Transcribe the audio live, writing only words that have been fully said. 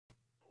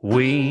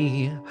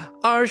We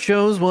are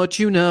shows what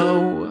you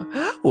know.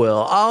 We'll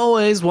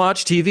always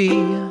watch TV.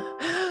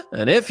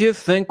 And if you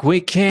think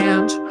we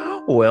can't,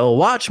 well,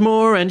 watch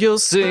more and you'll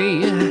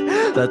see.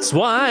 That's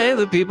why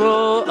the people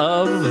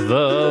of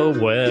the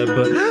web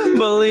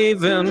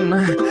believe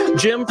in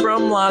Jim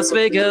from Las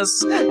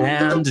Vegas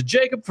and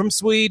Jacob from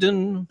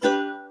Sweden.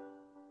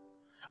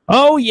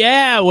 Oh,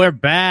 yeah, we're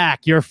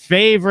back. Your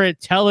favorite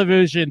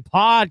television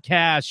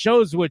podcast,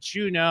 Shows What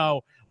You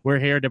Know. We're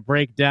here to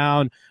break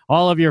down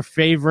all of your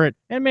favorite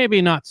and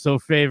maybe not so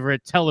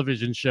favorite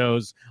television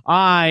shows.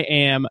 I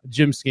am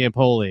Jim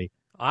Scampoli.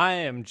 I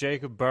am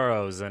Jacob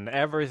Burrows, and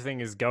everything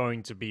is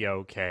going to be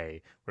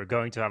okay. We're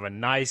going to have a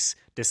nice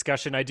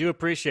discussion. I do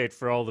appreciate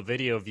for all the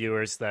video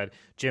viewers that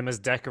Jim has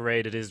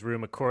decorated his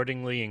room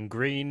accordingly in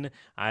green.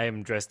 I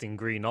am dressed in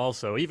green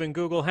also. Even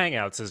Google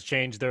Hangouts has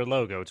changed their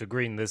logo to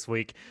green this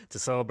week to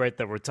celebrate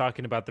that we're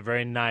talking about the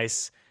very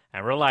nice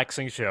and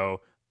relaxing show,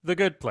 The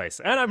Good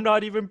Place. And I'm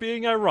not even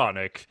being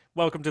ironic.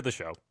 Welcome to the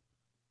show.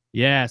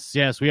 Yes,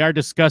 we are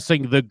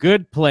discussing The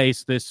Good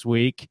Place this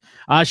week,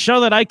 a show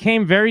that I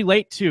came very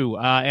late to,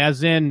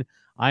 as in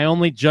I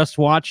only just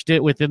watched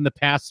it within the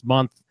past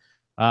month,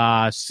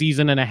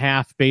 season and a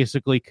half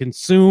basically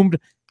consumed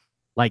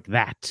like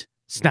that,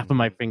 snapping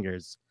my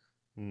fingers.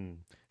 You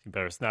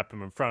better snap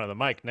him in front of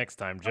the mic next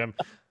time, Jim.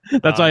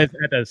 That's why I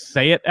had to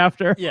say it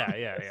after.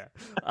 Yeah.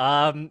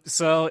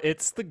 So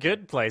it's The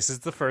Good Place. It's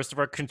the first of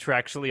our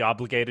contractually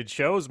obligated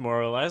shows,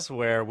 more or less,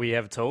 where we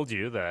have told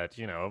you that,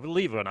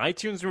 leave an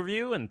iTunes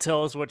review and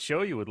tell us what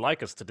show you would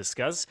like us to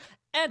discuss,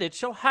 and it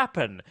shall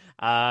happen.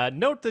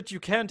 Note that you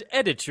can't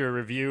edit your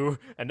review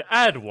and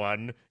add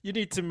one. You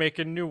need to make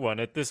a new one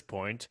at this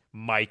point,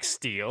 Mike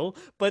Steele.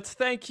 But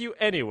thank you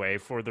anyway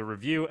for the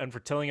review and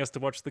for telling us to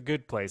watch The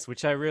Good Place,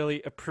 which I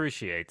really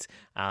appreciate.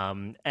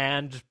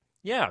 And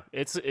yeah,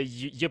 it's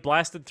you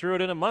blasted through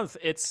it in a month.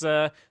 It's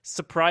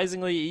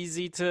surprisingly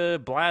easy to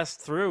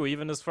blast through,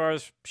 even as far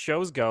as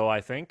shows go,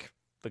 I think.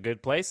 The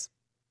Good Place.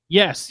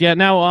 Yes, yeah.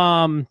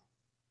 Now,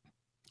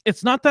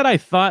 it's not that I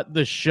thought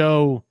the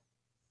show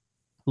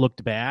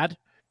looked bad.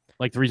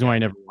 Like the reason why I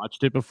never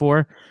watched it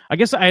before. I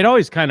guess I'd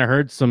always kind of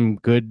heard some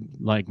good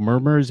like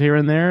murmurs here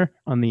and there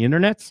on the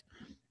internet.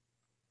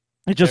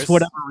 It just for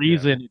whatever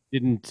reason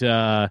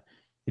it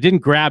didn't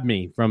grab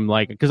me from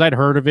because I'd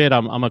heard of it.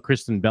 I'm a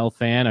Kristen Bell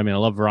fan. I mean, I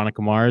love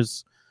Veronica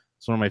Mars.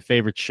 It's one of my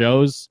favorite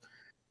shows.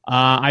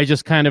 I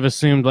just kind of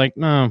assumed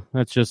no,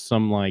 that's just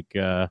some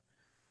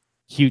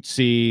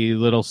cutesy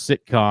little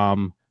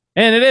sitcom,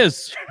 and it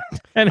is.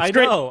 And it's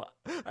great. Know.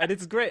 And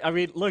it's great. I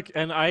mean, look,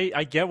 and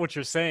I get what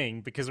you're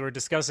saying because we're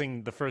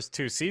discussing the first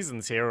two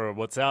seasons here, or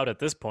what's out at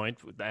this point,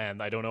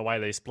 and I don't know why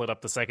they split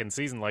up the second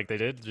season like they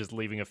did, just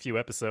leaving a few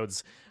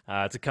episodes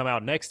to come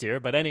out next year.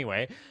 But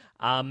anyway,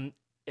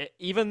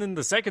 even in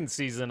the second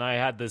season, I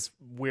had this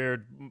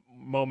weird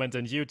moment,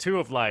 and you too,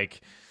 of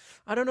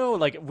I don't know,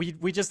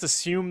 we just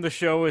assume the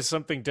show is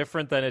something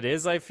different than it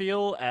is, I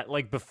feel.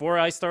 Before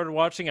I started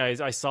watching,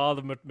 I saw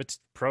the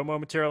promo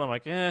material, I'm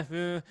like,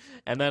 and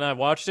then I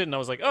watched it, and I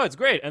was like, oh, it's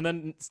great. And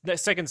then the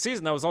second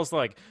season, I was also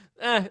like,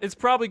 it's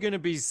probably going to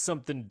be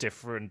something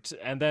different.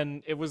 And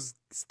then it was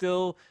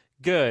still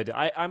good.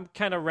 I'm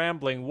kind of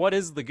rambling. What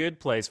is The Good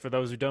Place, for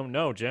those who don't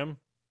know, Jim?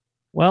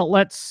 Well,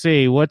 let's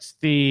see. What's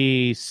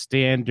the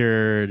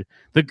standard?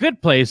 The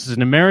Good Place is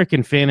an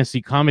American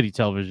fantasy comedy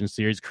television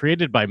series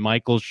created by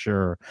Michael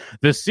Schur.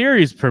 The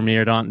series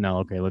premiered on... No,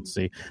 okay, let's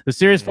see. The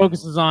series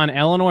focuses on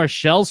Eleanor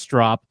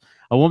Shellstrop,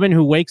 a woman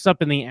who wakes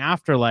up in the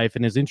afterlife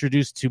and is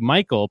introduced to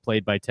Michael,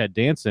 played by Ted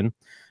Danson,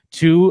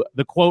 to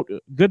the, quote,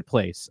 good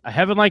place, a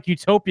heaven-like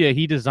utopia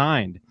he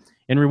designed.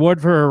 In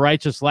reward for her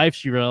righteous life,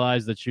 she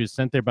realized that she was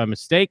sent there by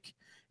mistake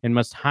and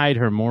must hide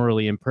her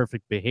morally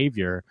imperfect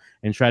behavior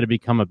and try to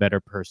become a better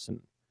person.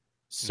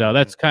 So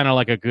that's kind of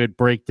like a good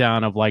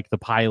breakdown of the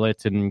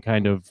pilot and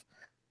kind of,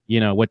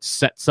 what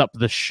sets up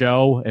the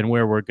show and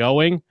where we're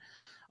going.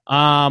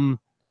 And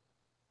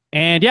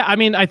yeah, I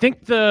mean, I think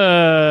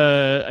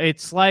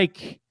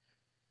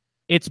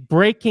it's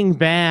Breaking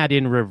Bad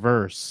in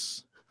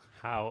reverse.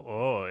 How?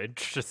 Oh,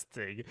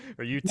 interesting.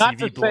 Are you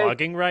TV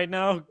blogging right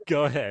now?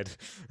 Go ahead.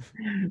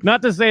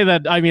 Not to say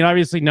that, I mean,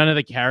 obviously none of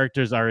the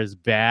characters are as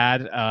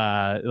bad.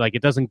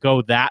 It doesn't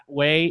go that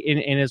way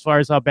in as far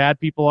as how bad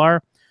people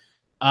are.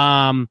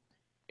 But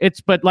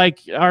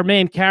our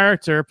main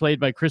character, played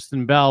by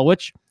Kristen Bell,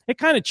 which it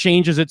kind of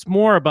changes. It's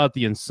more about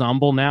the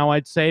ensemble now,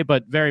 I'd say,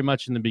 but very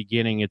much in the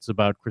beginning, it's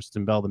about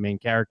Kristen Bell, the main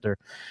character.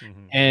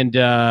 Mm-hmm.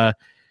 And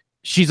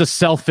she's a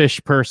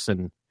selfish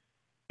person.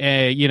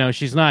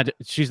 She's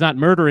not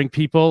murdering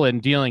people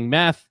and dealing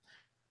meth,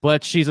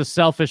 but she's a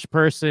selfish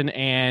person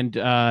and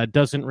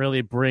doesn't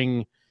really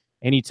bring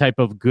any type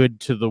of good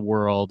to the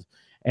world.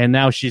 And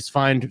now she's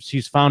found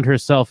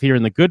herself here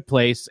in the good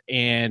place,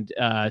 and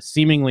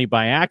seemingly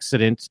by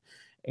accident,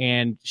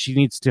 and she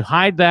needs to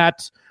hide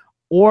that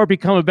or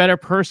become a better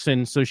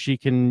person so she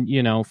can,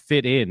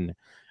 fit in.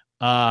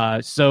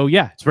 So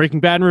yeah, it's Breaking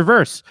Bad in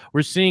reverse.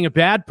 We're seeing a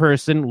bad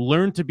person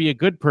learn to be a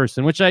good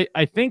person, which I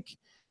think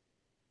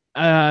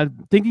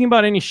Thinking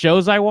about any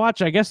shows I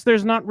watch, I guess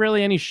there's not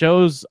really any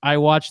shows I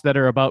watch that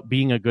are about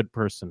being a good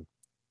person.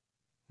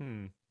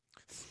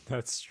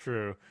 That's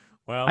true.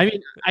 Well, I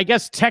mean, I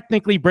guess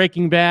technically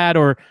Breaking Bad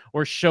or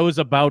shows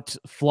about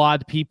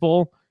flawed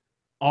people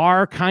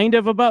are kind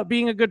of about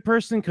being a good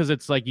person because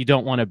it's like you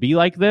don't want to be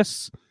like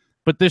this.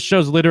 But this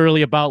show's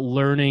literally about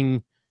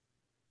learning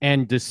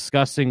and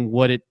discussing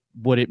what it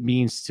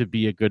means to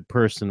be a good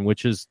person,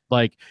 which is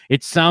like,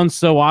 it sounds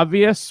so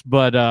obvious,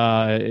 but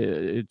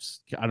it's,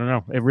 I don't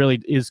know, it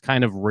really is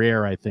kind of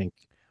rare, I think.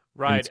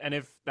 right. And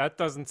if that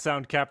doesn't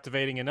sound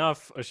captivating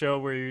enough, a show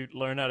where you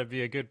learn how to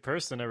be a good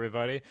person,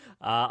 everybody,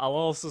 I'll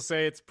also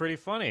say it's pretty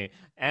funny.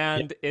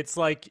 And it's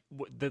like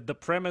the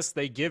premise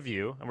they give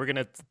you, and we're going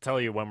to tell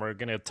you when we're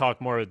going to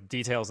talk more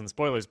details and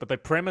spoilers, but the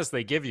premise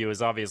they give you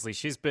is obviously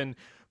she's been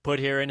put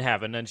here in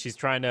heaven and she's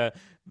trying to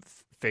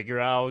figure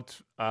out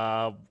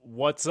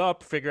what's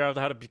up, figure out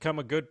how to become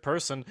a good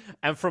person.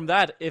 And from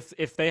that,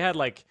 if they had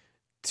like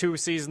 2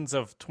 seasons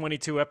of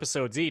 22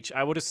 episodes each,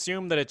 I would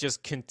assume that it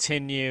just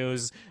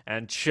continues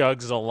and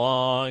chugs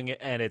along,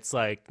 and it's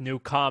like new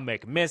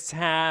comic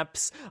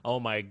mishaps. Oh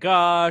my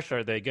gosh,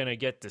 are they gonna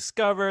get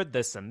discovered?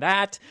 This and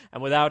that.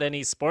 And without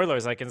any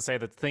spoilers, I can say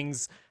that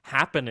things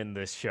happen in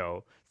this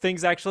show.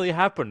 Things actually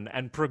happen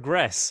and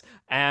progress,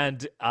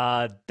 and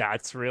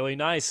that's really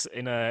nice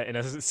in a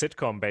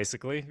sitcom.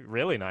 Basically,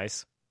 really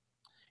nice.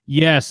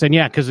 Yes, and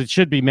yeah, because it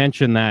should be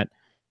mentioned that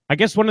I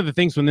guess one of the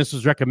things when this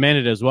was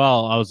recommended as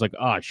well, I was like,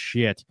 oh,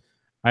 shit.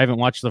 I haven't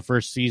watched the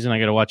first season. I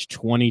got to watch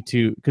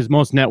 22 because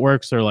most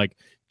networks are like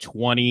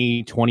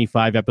 20,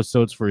 25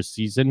 episodes for a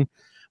season.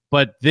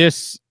 But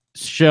this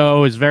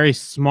show is very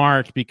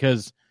smart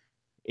because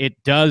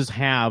it does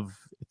have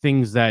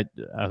things that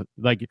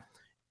like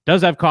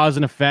does have cause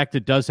and effect.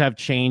 It does have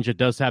change. It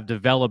does have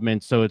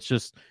development. So it's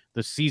just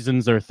the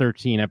seasons are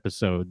 13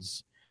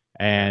 episodes.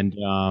 And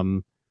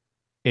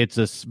it's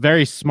a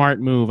very smart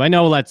move. I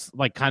know that's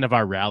like kind of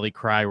our rally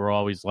cry. We're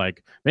always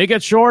like, make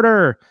it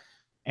shorter.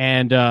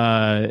 And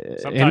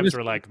sometimes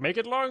we're like, make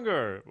it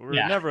longer. We're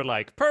never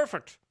like,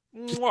 perfect.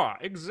 Mwah,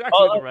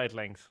 exactly the right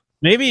length.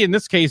 Maybe in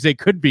this case, it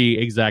could be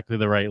exactly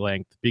the right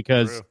length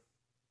because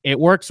it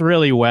works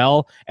really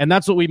well. And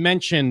that's what we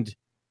mentioned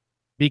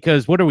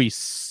because what are we,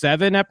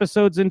 7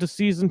 episodes into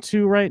season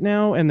 2 right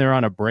now? And they're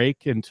on a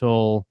break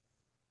until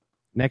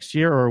next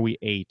year, or are we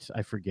 8?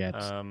 I forget.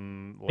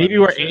 Maybe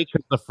we're 8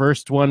 because the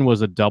first one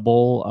was a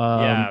double.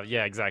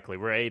 Yeah, exactly.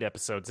 We're 8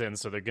 episodes in,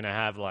 so they're going to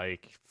have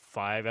like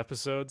 5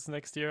 episodes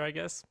next year, I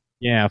guess.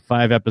 Yeah,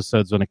 5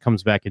 episodes when it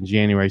comes back in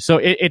January. So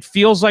it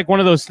feels like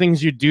one of those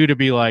things you do to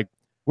be like,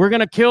 we're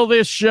going to kill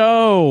this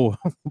show.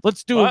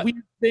 Let's do a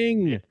weird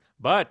thing.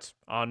 But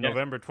on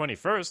November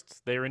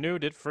 21st, they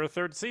renewed it for a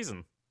 3rd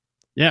season.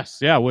 Yes,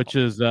 yeah, which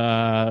is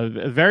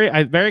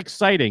very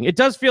exciting. It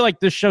does feel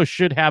like this show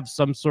should have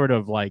some sort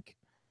of like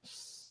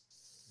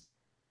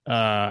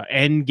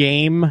end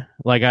game.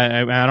 Like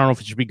I don't know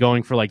if it should be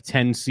going for like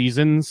 10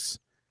 seasons.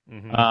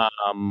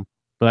 Mm-hmm.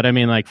 But I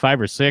mean like 5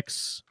 or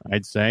 6,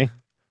 I'd say.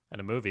 And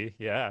a movie,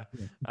 yeah.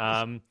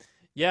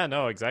 Yeah,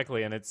 no,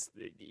 exactly. And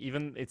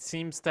it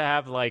seems to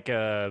have like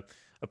a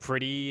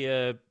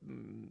pretty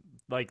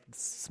like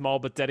small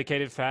but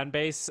dedicated fan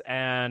base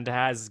and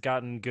has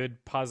gotten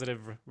good positive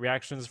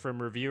reactions from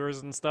reviewers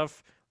and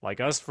stuff like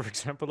us, for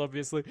example,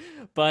 obviously.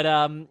 But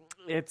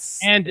it's,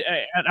 and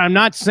I'm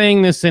not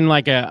saying this in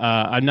like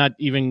I'm not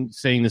even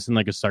saying this in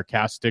like a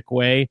sarcastic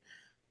way,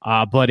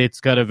 but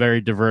it's got a very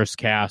diverse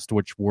cast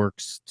which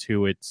works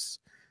to its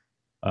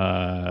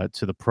to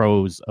the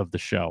pros of the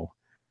show.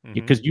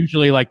 Because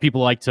usually like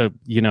people like to,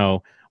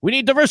 we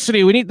need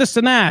diversity, we need this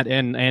and that,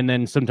 and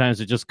then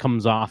sometimes it just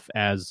comes off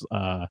as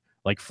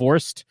like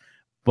forced,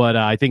 but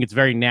I think it's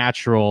very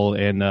natural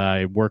and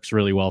it works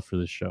really well for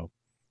this show.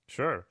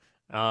 Sure.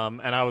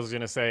 And I was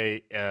gonna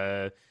say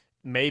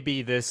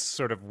maybe this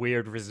sort of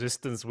weird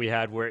resistance we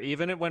had where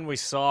even when we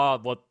saw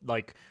the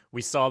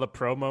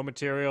promo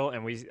material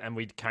and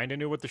we kind of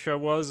knew what the show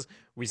was,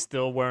 we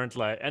still weren't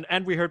like,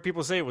 and we heard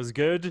people say it was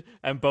good,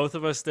 and both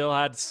of us still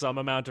had some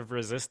amount of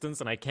resistance,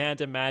 and I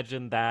can't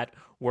imagine that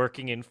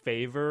working in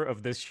favor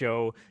of this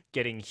show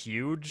getting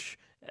huge.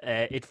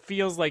 It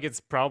feels like it's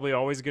probably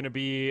always going to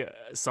be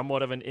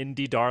somewhat of an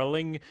indie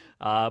darling,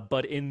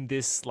 but in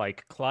this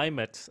like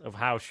climate of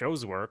how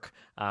shows work,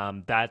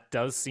 that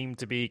does seem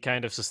to be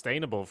kind of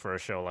sustainable for a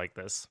show like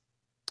this.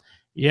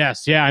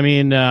 Yes, yeah. I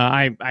mean,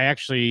 I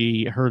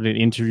actually heard an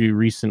interview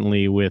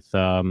recently with,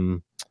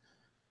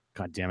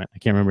 God damn it, I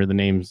can't remember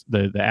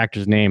the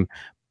actor's name,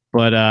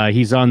 but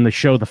he's on the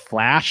show The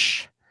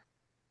Flash,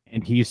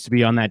 and he used to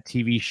be on that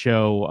TV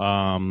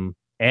show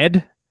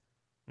Ed.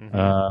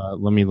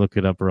 Let me look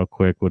it up real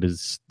quick what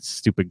his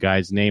stupid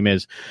guy's name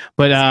is.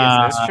 But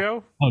is this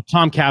show? Oh,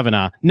 Tom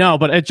Cavanaugh. No,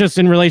 but it's just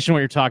in relation to what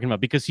you're talking about,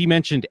 because he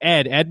mentioned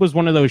Ed. Ed was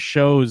one of those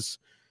shows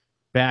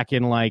back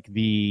in like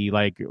the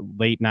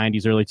late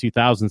 90s, early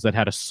 2000s that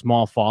had a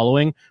small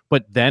following,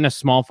 but then a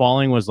small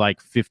following was like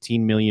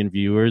 15 million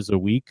viewers a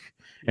week,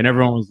 and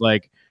everyone was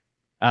like,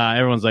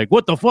 Everyone's like,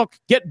 what the fuck?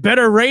 Get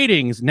better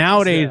ratings.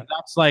 Nowadays, Yeah.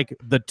 that's like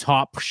the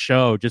top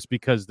show just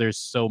because there's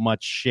so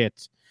much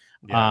shit.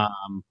 Yeah.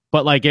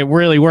 But like it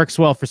really works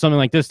well for something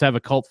like this to have a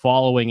cult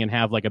following and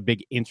have like a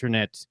big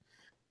internet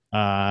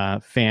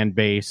fan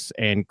base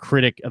and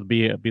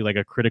be like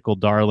a critical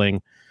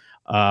darling.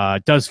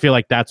 It does feel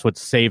like that's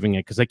what's saving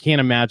it because I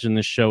can't imagine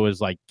this show is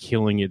like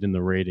killing it in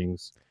the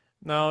ratings.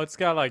 No, it's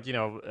got like, 3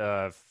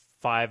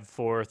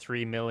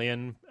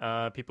 million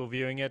people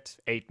viewing it,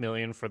 8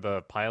 million for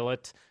the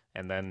pilot,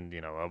 and then,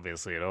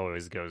 obviously it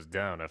always goes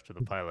down after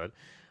the pilot.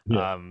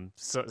 Yeah.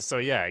 So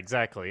yeah,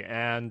 exactly.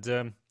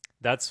 And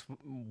that's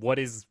what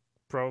is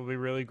probably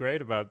really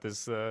great about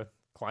this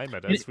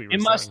climate, as we were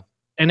saying.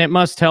 And it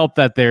must help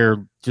that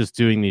they're just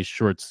doing these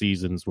short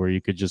seasons where you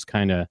could just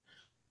kind of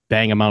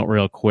bang them out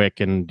real quick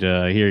and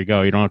here you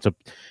go. You don't have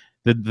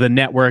to. The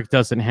network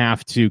doesn't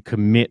have to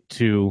commit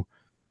to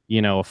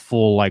a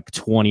full like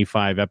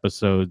 25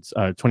 episodes,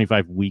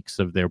 25 weeks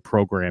of their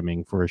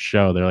programming for a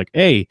show. They're like,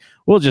 hey,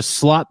 we'll just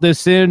slot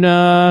this in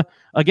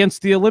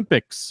against the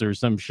Olympics or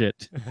some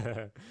shit.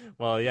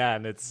 Well, yeah,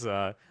 and it's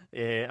I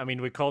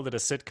mean, we called it a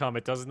sitcom.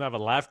 It doesn't have a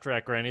laugh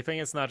track or anything.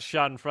 It's not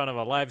shot in front of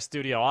a live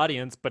studio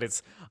audience, but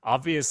it's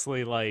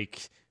obviously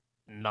like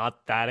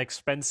not that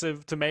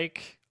expensive to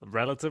make,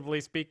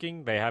 relatively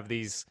speaking. They have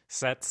these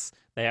sets,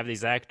 they have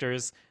these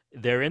actors.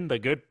 They're in the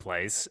good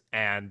place,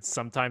 and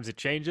sometimes it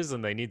changes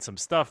and they need some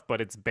stuff, but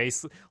it's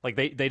basically like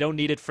they don't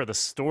need it for the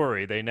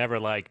story. They never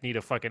like need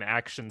a fucking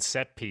action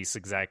set piece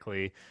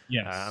exactly.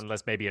 Yes.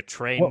 Unless maybe a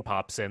train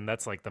pops in.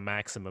 That's like the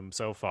maximum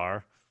so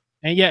far.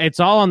 And yeah, it's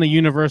all on the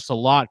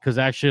Universal lot because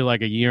actually,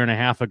 like a year and a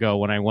half ago,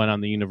 when I went on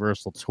the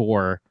Universal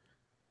tour,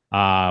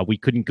 we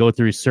couldn't go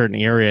through a certain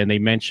area, and they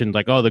mentioned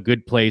like, "Oh, the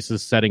Good Place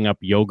is setting up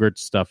yogurt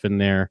stuff in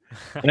there."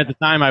 And at the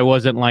time, I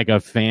wasn't like a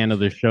fan of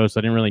the show, so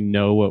I didn't really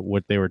know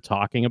what they were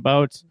talking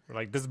about. We're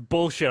like, this is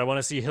bullshit. I want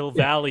to see Hill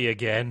Valley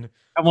again.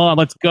 Come on,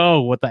 let's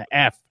go. What the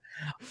f?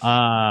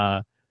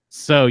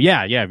 So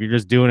yeah. If you're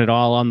just doing it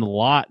all on the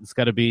lot, it's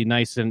got to be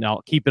nice, and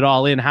I'll keep it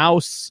all in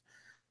house.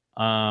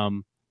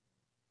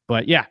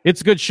 But yeah,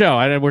 it's a good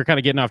show. We're kind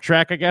of getting off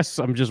track, I guess.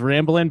 I'm just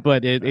rambling,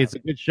 but it's a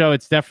good show.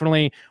 It's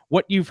definitely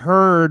what you've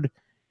heard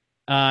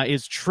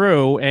is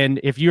true. And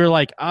if you're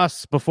like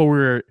us before we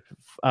were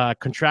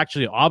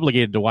contractually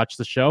obligated to watch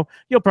the show,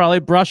 you'll probably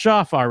brush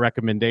off our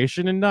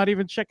recommendation and not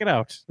even check it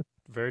out.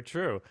 Very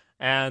true.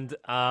 And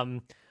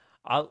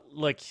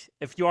look,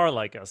 if you are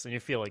like us and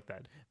you feel like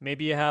that,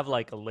 maybe you have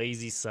like a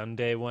lazy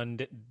Sunday one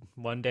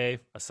day,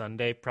 a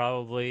Sunday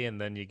probably, and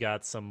then you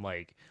got some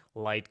like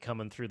light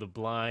coming through the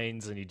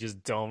blinds and you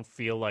just don't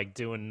feel like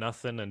doing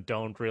nothing and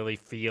don't really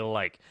feel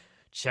like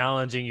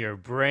challenging your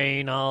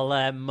brain all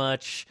that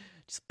much.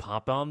 Just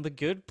pop on The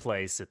Good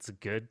Place. It's a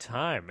good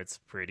time. It's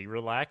pretty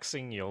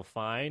relaxing, you'll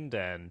find,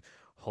 and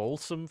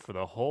wholesome for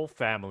the whole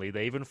family.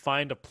 They even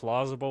find a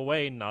plausible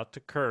way not to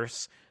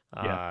curse.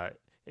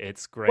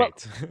 It's great. Well,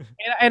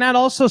 and I'd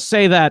also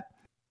say that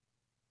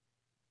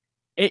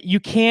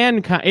it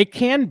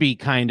can be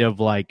kind of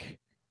like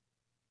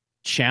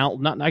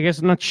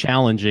not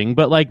challenging,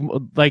 but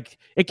like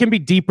it can be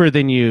deeper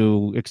than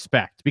you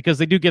expect because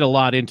they do get a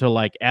lot into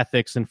like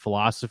ethics and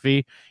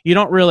philosophy. You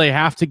don't really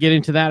have to get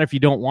into that if you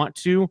don't want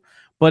to,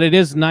 but it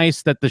is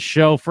nice that the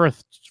show for a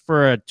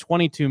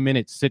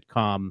 22-minute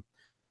sitcom,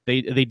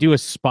 they do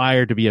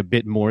aspire to be a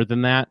bit more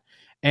than that.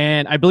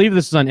 And I believe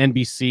this is on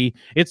NBC.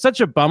 It's such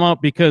a bum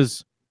out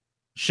because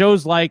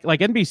shows like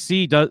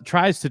NBC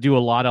tries to do a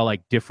lot of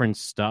like different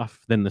stuff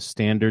than the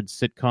standard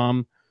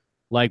sitcom.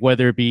 Like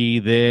whether it be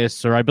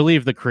this, or I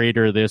believe the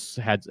creator of this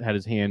had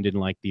his hand in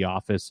like The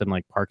Office and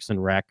like Parks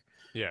and Rec.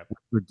 Yeah,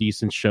 for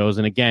decent shows,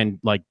 and again,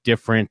 like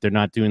different. They're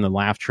not doing the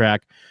laugh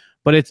track,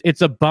 but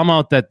it's a bum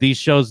out that these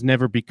shows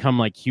never become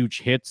like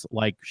huge hits,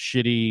 like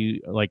shitty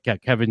like a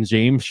Kevin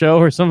James show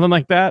or something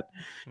like that.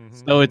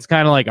 Mm-hmm. So it's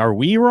kind of like, are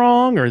we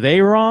wrong? Are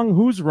they wrong?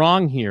 Who's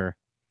wrong here?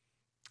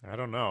 I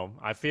don't know.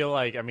 I feel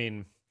like, I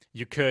mean,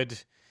 you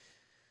could.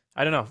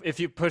 I don't know, if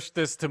you push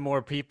this to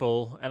more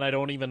people, and I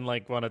don't even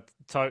like want to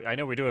talk, I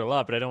know we do it a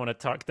lot, but I don't want to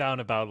talk down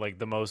about like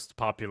the most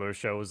popular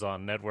shows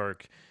on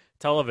network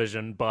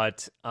television,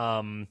 but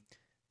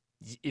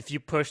if you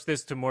push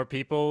this to more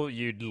people,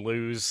 you'd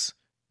lose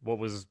what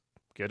was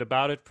good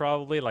about it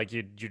probably. Like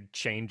you'd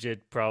change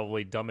it,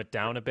 probably dumb it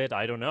down a bit,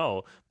 I don't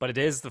know, but it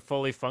is the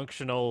fully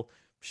functional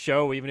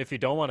show, even if you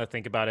don't want to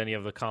think about any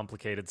of the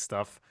complicated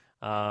stuff.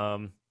 I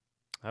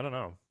don't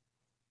know.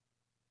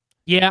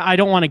 Yeah, I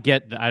don't want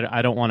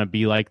to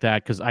be like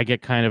that because I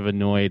get kind of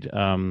annoyed.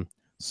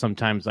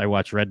 Sometimes I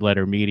watch Red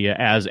Letter Media,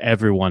 as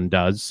everyone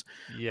does,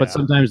 but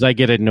sometimes I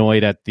get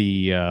annoyed at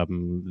the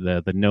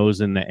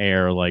nose in the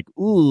air, like,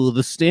 ooh,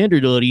 the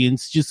standard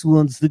audience just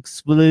wants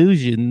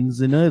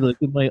explosions, and I look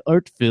at my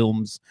art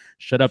films.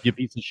 Shut up, you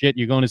piece of shit!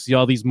 You're going to see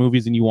all these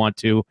movies, and you want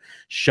to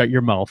shut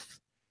your mouth.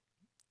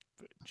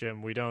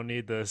 Jim, we don't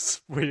need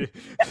this.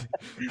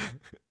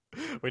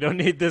 We don't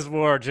need this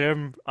war,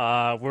 Jim.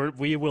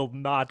 We will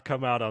not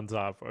come out on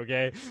top,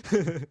 okay?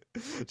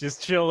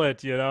 Just chill it,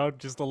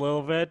 just a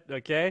little bit,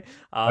 okay?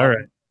 All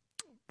right.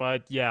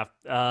 But yeah,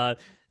 I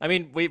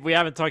mean, we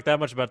haven't talked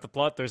that much about the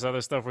plot. There's other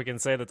stuff we can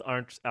say that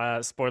aren't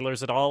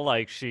spoilers at all.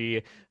 Like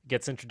she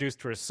gets introduced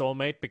to her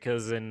soulmate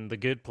because in The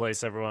Good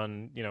Place,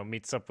 everyone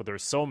meets up with her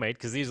soulmate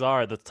because these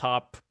are the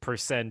top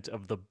percent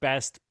of the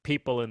best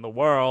people in the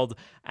world,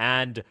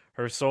 and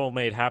her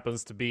soulmate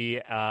happens to be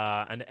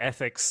an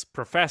ethics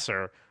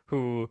professor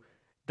who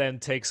then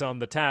takes on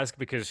the task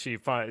because she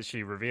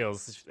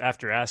reveals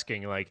after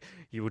asking like,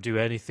 you would do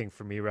anything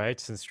for me, right,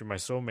 since you're my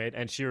soulmate,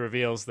 and she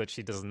reveals that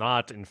she does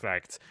not in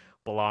fact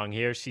belong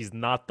here. She's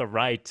not the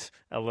right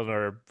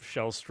Eleanor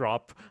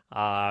Shellstrop.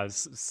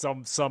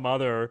 Some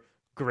other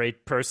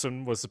great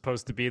person was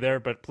supposed to be there,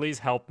 but please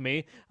help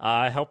me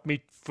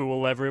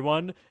fool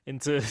everyone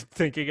into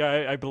thinking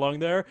I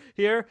belong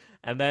here.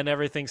 And then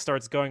everything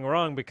starts going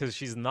wrong because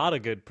she's not a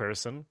good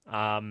person,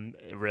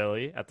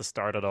 really, at the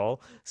start at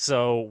all.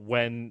 So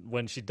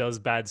when she does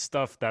bad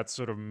stuff, that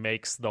sort of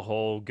makes the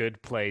whole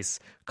Good Place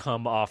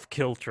come off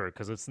kilter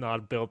because it's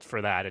not built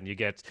for that. And you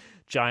get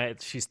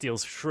she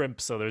steals shrimp,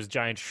 so there's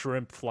giant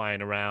shrimp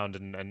flying around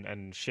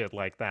and shit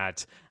like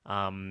that.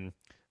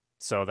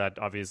 So that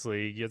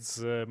obviously gets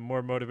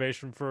more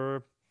motivation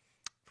for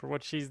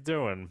what she's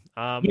doing.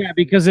 Yeah,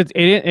 because it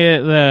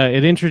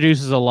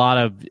introduces a lot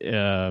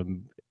of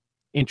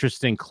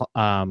interesting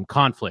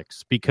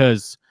conflicts.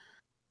 Because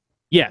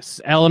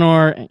yes,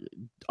 Eleanor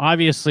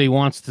obviously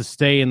wants to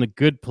stay in the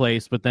good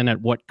place, but then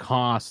at what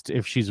cost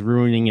if she's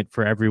ruining it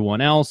for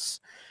everyone else?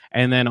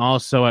 And then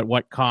also at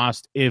what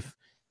cost if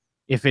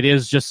it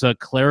is just a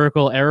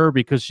clerical error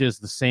because she has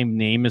the same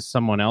name as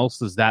someone else?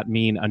 Does that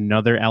mean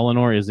another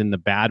Eleanor is in the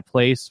bad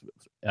place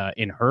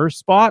in her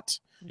spot?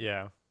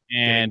 Yeah.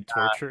 And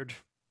tortured.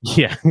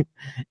 Yeah.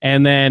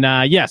 And then,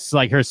 yes,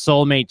 like her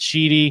soulmate,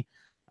 Chidi,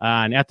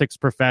 an ethics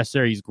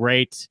professor. He's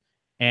great.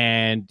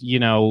 And,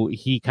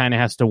 he kind of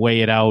has to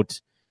weigh it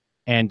out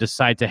and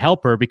decide to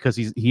help her because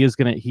he's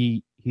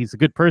a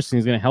good person.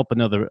 He's going to help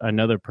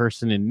another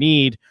person in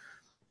need.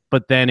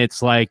 But then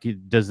it's like,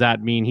 does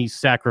that mean he's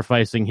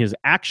sacrificing his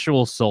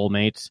actual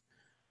soulmate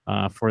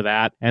for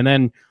that? And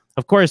then,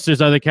 of course,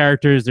 there's other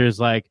characters. There's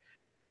like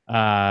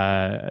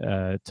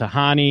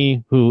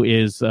Tahani, who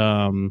is,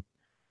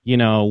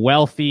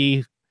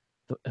 wealthy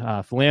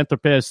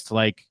philanthropist,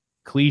 like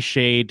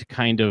cliched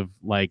kind of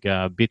like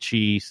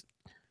bitchy,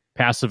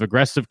 passive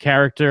aggressive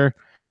character.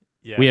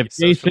 Yeah, we have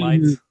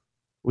Jason.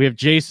 We have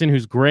Jason,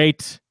 who's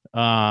great.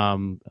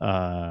 Well,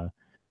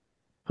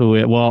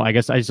 I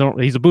guess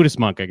he's a Buddhist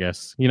monk, I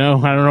guess. I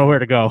don't know where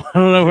to go. I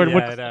don't know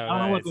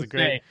what to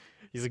say.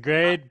 He's a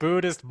great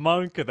Buddhist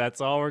monk. That's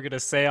all we're going to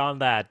say on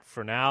that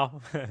for now.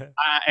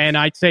 And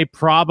I'd say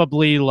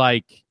probably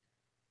like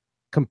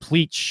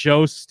complete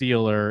show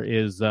stealer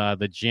is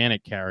the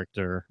Janet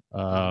character,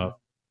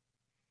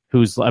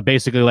 who's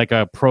basically like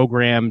a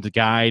programmed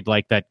guide,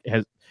 like that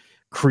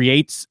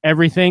creates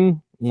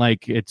everything.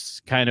 Like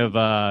it's kind of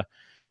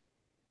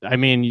I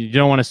mean, you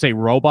don't want to say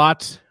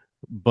robot,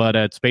 but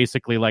it's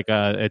basically like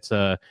it's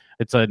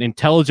an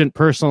intelligent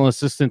personal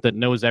assistant that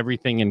knows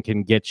everything and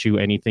can get you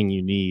anything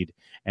you need.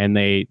 And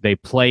they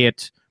play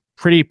it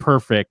pretty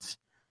perfect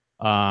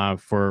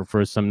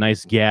for some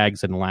nice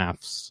gags and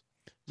laughs.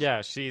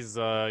 Yeah, she's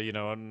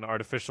an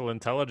artificial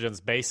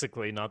intelligence,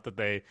 basically. Not that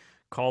they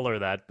call her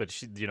that, but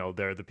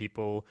they're the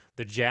people.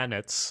 The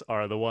Janets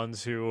are the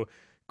ones who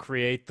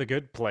create the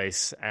Good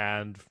Place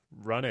and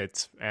run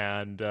it.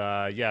 And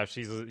yeah,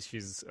 she's a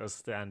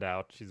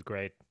standout. She's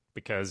great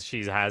because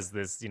she has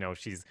this,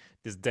 she's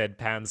this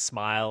deadpan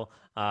smile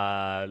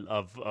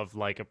of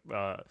like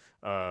a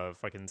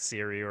fucking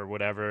Siri or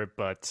whatever,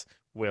 but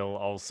will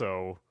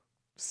also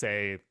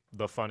say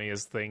the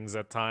funniest things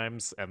at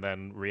times and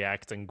then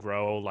react and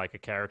grow like a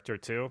character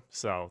too.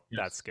 So yes.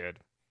 That's good.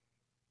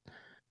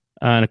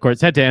 And of course,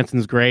 Ted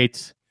Danson's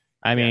great.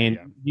 I mean,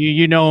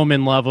 you know him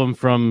and love him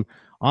from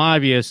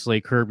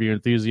obviously Curb Your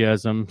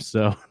Enthusiasm.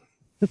 So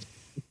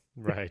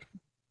right.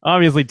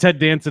 Obviously, Ted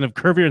Danson of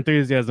Curb Your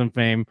Enthusiasm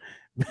fame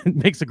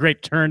makes a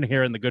great turn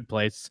here in The Good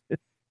Place.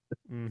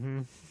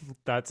 Mm-hmm.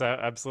 That's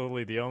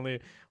absolutely the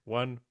only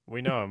one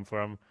we know him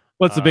from.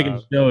 What's the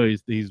biggest show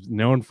he's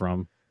known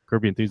from?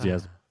 Curb Your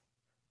Enthusiasm.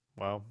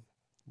 Well,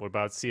 what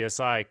about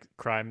CSI,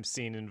 Crime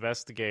Scene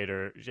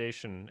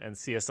Investigation, and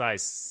CSI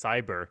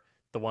Cyber,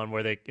 the one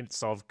where they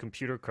solve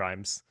computer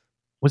crimes?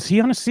 Was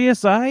he on a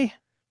CSI?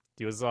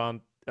 He was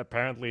on.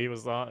 Apparently, he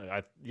was on.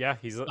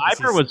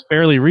 Cyber was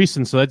fairly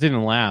recent, so that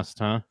didn't last,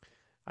 huh?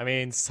 I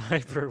mean,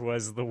 Cyber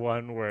was the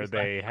one where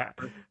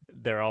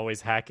they're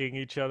always hacking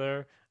each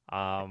other.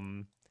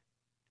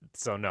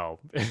 So no,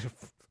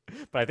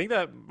 but I think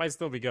that might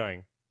still be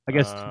going. I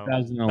guess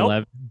 2011.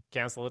 Nope.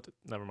 Cancel it.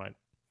 Never mind.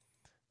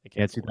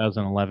 Yeah,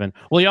 2011.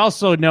 Well, you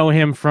also know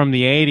him from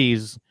the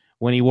 80s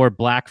when he wore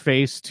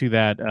blackface to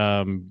that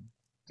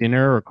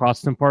dinner or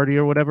costume party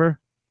or whatever.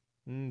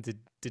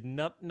 Did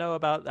not know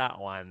about that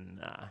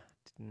one.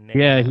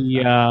 Yeah, he.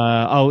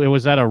 It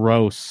was at a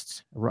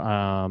roast. It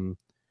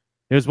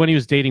was when he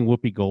was dating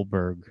Whoopi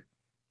Goldberg.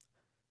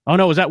 Oh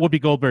no, it was at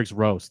Whoopi Goldberg's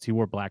roast. He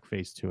wore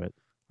blackface to it.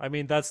 I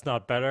mean, that's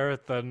not better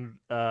than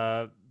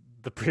the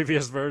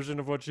previous version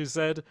of what you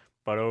said,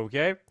 but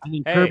okay. I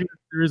mean, Hey, Curb Your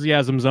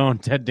Enthusiasm's own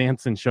Ted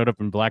Danson showed up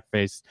in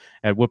blackface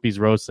at Whoopi's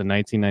roast in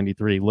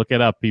 1993. Look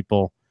it up,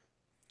 people.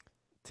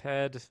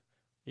 Ted,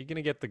 you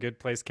gonna get The Good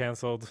Place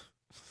canceled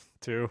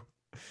too?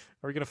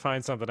 Are we gonna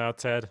find something out,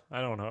 Ted?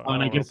 I don't know. Oh, I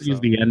and I don't guess hope he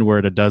used so. the N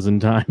word a dozen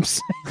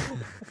times.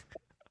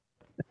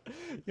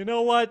 You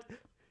know what?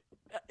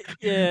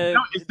 Yeah,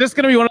 Is this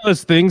going to be one of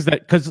those things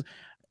that, because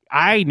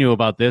I knew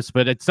about this,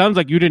 but it sounds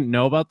like you didn't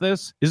know about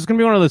this? Is this going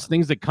to be one of those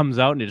things that comes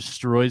out and it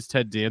destroys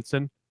Ted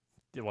Danson?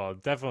 well,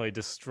 it definitely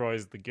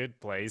destroys The Good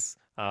Place.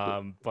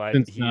 But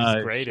Since, he's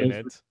great in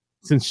it.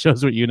 Since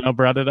Shows What You Know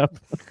brought it up.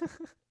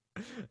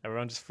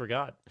 Everyone just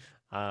forgot.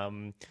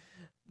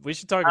 We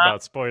should talk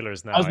about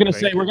spoilers now. I was going to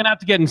say, think. we're going to have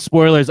to get in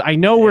spoilers. I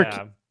know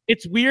Yeah.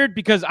 it's weird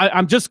because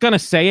I'm just going to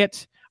say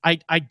it. I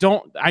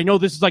know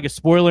this is like a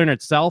spoiler in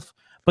itself,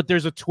 but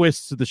there's a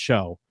twist to the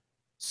show.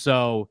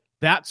 So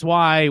that's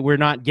why we're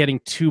not getting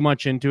too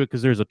much into it,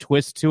 because there's a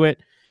twist to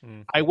it.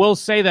 I will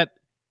say that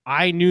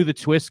I knew the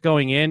twist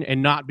going in,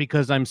 and not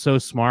because I'm so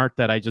smart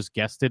that I just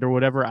guessed it or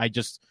whatever. I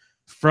just,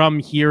 from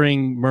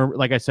hearing,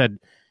 like I said,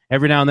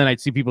 every now and then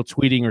I'd see people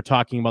tweeting or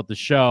talking about the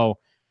show,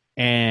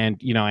 and,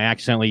 you know, I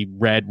accidentally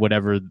read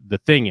whatever the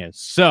thing is.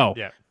 So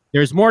Yeah.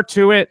 there's more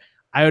to it.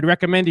 I would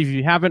recommend, if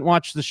you haven't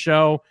watched the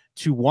show,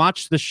 to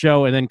watch the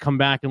show and then come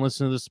back and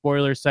listen to the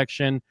spoiler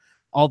section.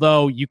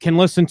 Although you can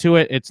listen to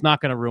it, it's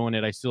not going to ruin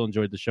it. I still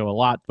enjoyed the show a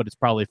lot, but it's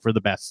probably for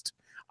the best.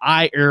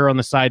 I err on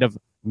the side of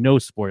no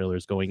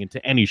spoilers going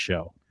into any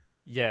show.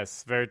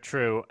 Yes, very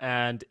true.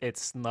 And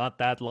it's not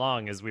that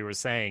long, as we were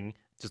saying.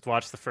 Just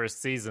watch the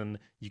first season.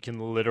 You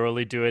can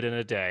literally do it in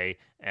a day,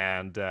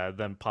 and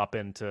then pop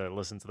in to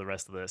listen to the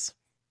rest of this.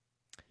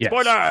 Yes.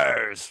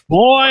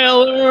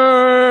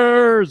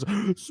 Spoilers!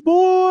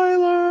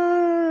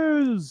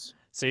 Spoilers!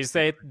 So you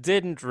say it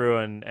didn't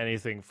ruin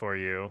anything for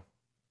you,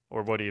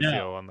 or what do you No.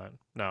 feel on that?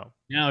 No.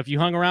 Now, if you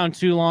hung around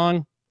too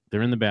long,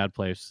 they're in the bad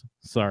place.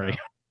 Sorry.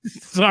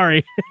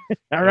 Sorry.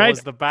 All It right.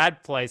 was the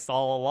bad place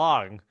all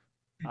along.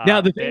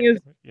 Now, the thing is,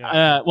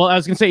 well, I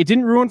was going to say, it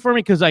didn't ruin for me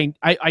because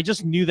I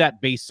just knew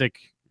that basic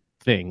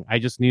thing. I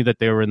just knew that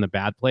they were in the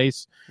bad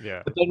place.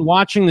 yeah. But then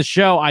watching the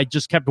show, I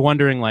just kept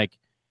wondering, like,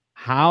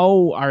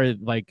 how are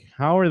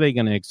they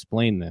going to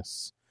explain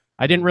this?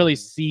 I didn't really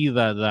see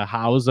the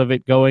hows of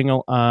it going,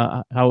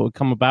 how it would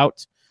come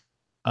about.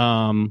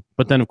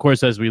 But then, of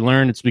course, as we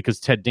learn, it's because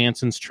Ted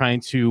Danson's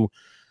trying to,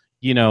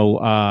 you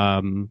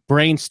know,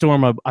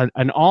 brainstorm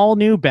an all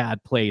new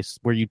bad place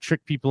where you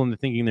trick people into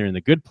thinking they're in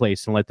the good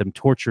place and let them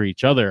torture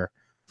each other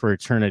for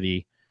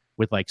eternity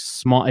with like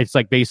it's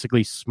like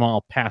basically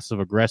small passive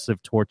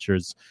aggressive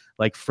tortures,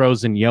 like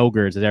frozen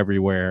yogurt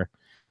everywhere.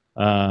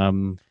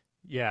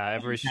 Yeah,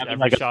 every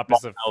like a shop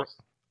is a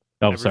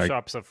every sorry.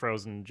 shop's a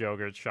frozen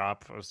yogurt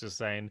shop. I was just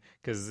saying,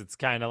 because it's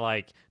kind of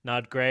like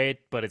not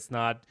great, but it's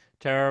not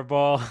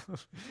terrible.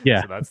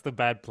 Yeah. So that's the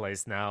bad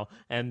place now.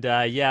 And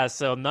yeah,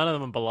 so none of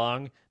them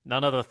belong.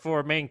 None of the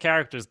four main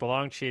characters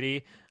belong.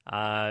 Chidi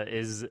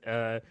is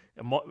an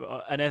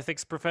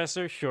ethics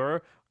professor,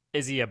 sure.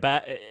 Is he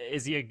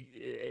is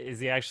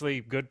he actually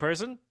a good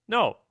person?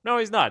 No,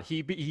 he's not.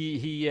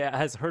 He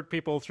has hurt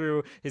people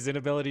through his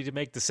inability to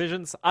make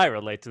decisions. I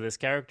relate to this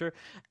character,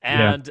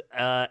 and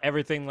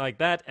everything like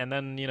that. And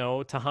then, you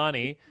know,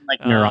 Tahani,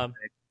 Like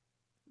neurotic.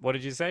 What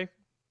did you say?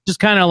 Just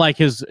kind of like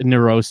his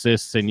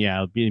neurosis, and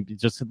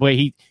just the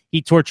way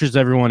he tortures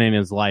everyone in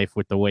his life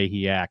with the way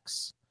he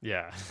acts.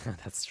 Yeah,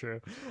 that's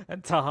true.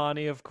 And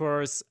Tahani, of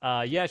course,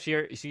 yeah,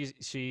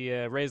 she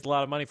raised a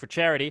lot of money for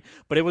charity,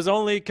 but it was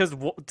only because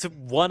to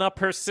one up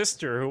her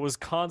sister, who was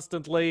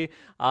constantly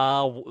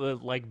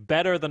like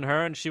better than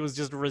her, and she was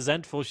just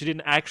resentful. She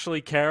didn't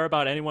actually care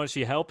about anyone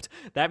she helped.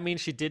 That means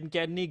she didn't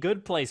get any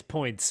good place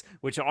points,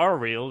 which are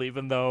real,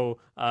 even though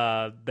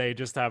they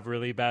just have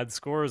really bad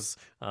scores.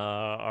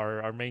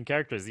 Our main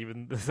characters,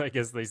 even I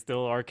guess they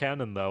still are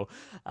canon though.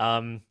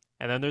 And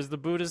then there's the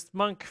Buddhist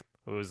monk,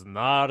 who's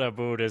not a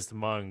Buddhist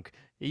monk.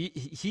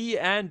 He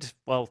and,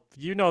 well,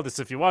 you know this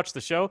if you watch the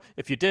show.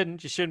 If you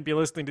didn't, you shouldn't be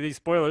listening to these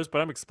spoilers, but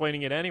I'm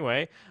explaining it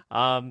anyway.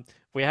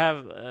 We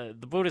have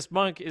the Buddhist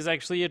monk is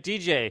actually a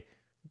DJ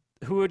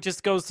who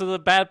just goes to the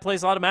bad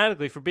place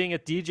automatically for being a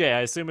DJ.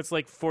 I assume it's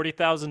like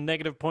 40,000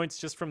 negative points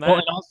just from that. Well,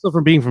 and also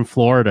from being from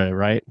Florida,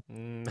 right?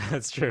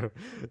 That's true.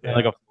 Yeah.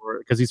 Like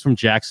because he's from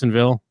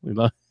Jacksonville.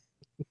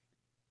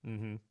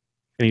 And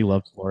he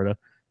loves Florida.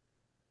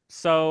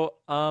 So,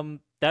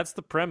 that's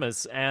the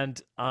premise, and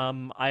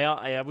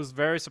I was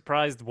very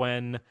surprised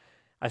when,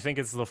 I think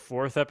it's the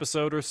 4th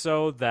episode or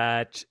so,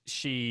 that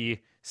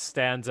she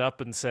stands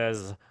up and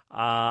says,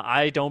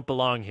 I don't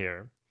belong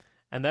here.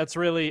 And that's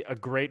really a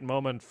great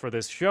moment for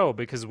this show,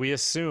 because we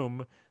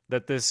assume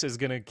that this is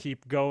going to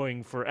keep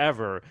going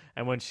forever.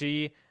 And when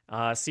she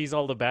sees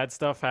all the bad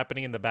stuff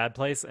happening in the bad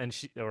place,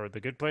 or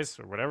the good place,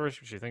 or whatever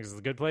she thinks is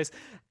the good place,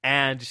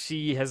 and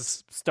she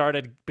has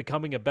started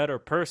becoming a better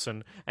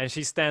person, and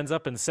she stands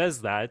up and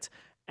says that,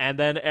 and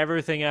then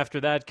everything after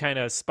that kind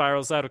of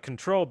spirals out of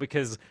control,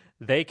 because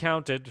they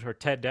counted, or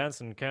Ted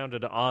Danson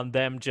counted on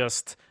them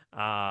just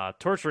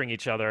torturing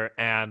each other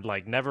and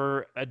like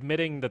never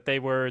admitting that they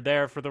were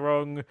there for the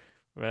wrong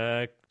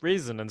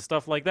reason and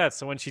stuff like that.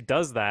 So when she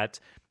does that,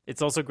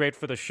 it's also great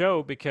for the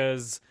show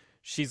because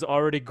she's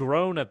already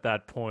grown at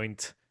that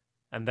point,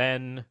 and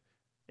then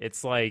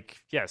it's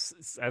like,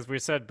 yes, as we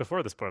said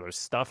before the spoilers,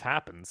 stuff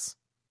happens.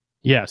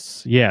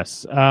 Yes,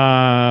 yes.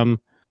 Although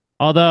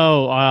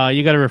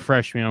you got to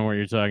refresh me on what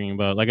you're talking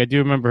about. Like I do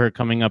remember her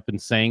coming up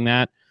and saying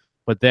that,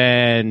 but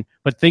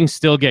things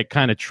still get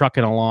kind of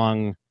trucking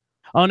along.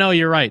 Oh no,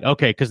 you're right.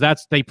 Okay, because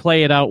they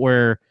play it out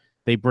where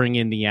they bring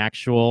in the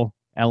actual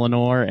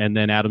Eleanor, and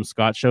then Adam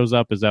Scott shows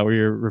up. Is that what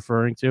you're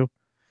referring to?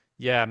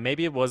 Yeah,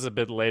 maybe it was a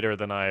bit later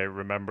than I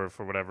remember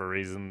for whatever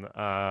reason.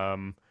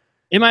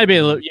 It might be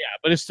a little, yeah,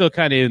 but it's still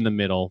kind of in the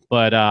middle.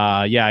 But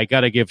yeah, I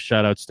got to give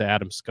shout outs to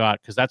Adam Scott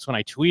because that's when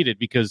I tweeted,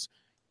 because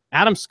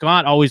Adam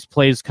Scott always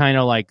plays kind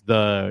of like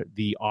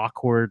the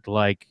awkward,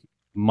 like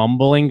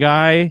mumbling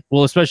guy.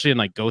 Well, especially in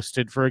like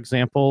Ghosted, for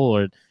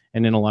example,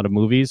 and in a lot of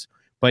movies.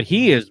 But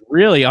he is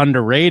really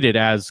underrated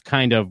as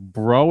kind of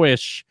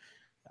bro-ish,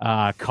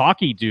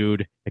 cocky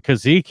dude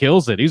because he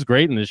kills it. He's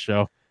great in this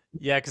show.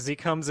 Yeah, because he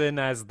comes in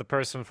as the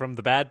person from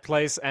the bad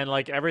place, and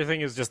like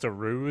everything is just a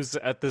ruse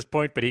at this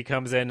point. But he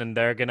comes in, and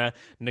they're gonna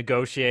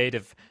negotiate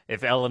if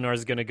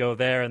Eleanor's gonna go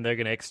there, and they're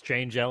gonna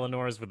exchange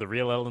Eleanor's with the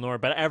real Eleanor.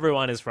 But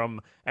everyone's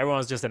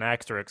just an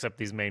actor except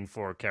these main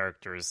four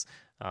characters.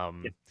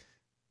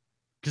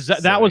 Because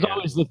that was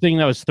always the thing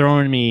that was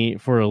throwing me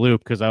for a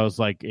loop, because I was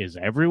like, is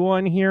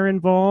everyone here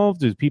involved?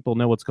 Do people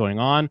know what's going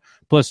on?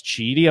 Plus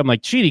Chidi. I'm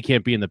like, Chidi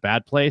can't be in the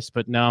bad place.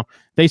 But no,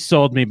 they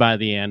sold me by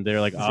the end. They're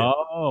like,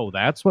 oh,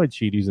 that's why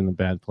Chidi's in the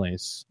bad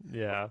place.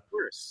 Yeah. Of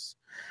course.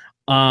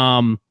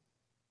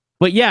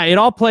 But yeah, it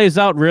all plays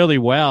out really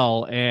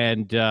well.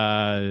 And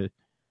the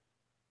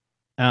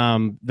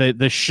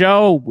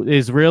show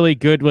is really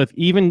good with,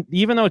 even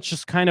though it's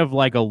just kind of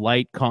like a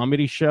light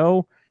comedy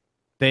show,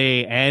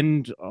 they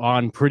end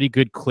on pretty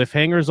good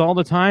cliffhangers all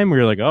the time. Where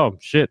you're like, oh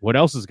shit, what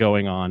else is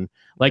going on?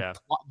 Like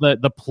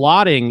the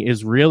plotting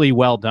is really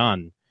well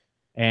done,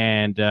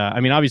 and I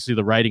mean, obviously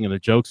the writing and the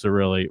jokes are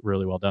really,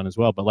 really well done as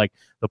well. But like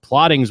the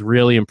plotting is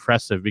really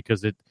impressive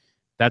because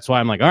that's why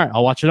I'm like, all right,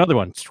 I'll watch another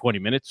one. It's 20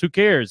 minutes. Who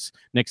cares?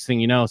 Next thing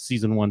you know,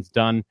 season 1's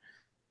done,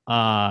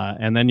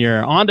 and then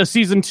you're on to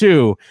season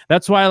 2.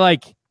 That's why,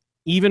 like,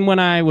 even when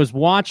I was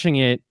watching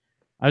it,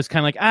 I was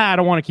kind of like, I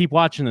don't want to keep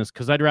watching this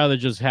because I'd rather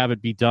just have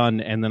it be done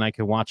and then I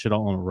can watch it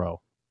all in a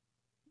row.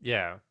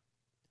 Yeah.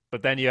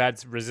 But then you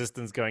had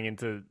Resistance going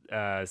into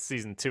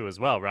season 2 as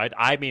well, right?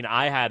 I mean,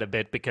 I had a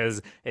bit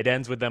because it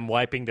ends with them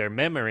wiping their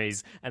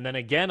memories. And then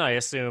again, I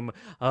assume,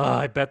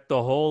 I bet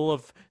the whole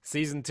of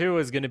season 2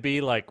 is going to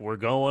be like, we're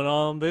going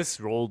on this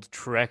old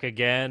trek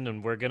again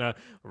and we're going to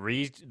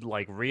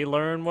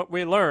relearn what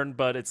we learned.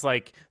 But it's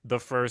like the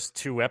first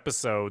 2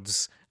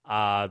 episodes,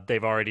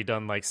 they've already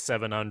done like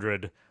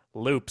 700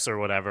 loops or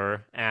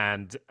whatever,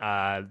 and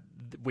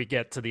we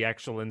get to the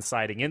actual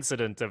inciting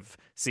incident of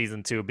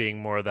season 2 being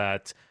more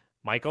that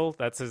Michael,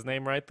 that's his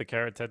name, right? The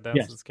Ted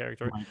Danson's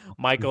character.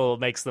 Michael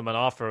makes them an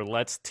offer.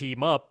 Let's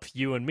team up,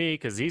 you and me,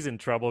 because he's in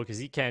trouble because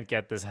he can't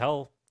get this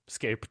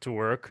hellscape to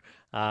work.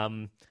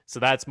 So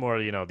that's more,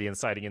 the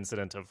inciting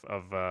incident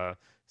of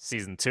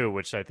season 2,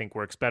 which I think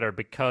works better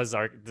because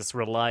this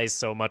relies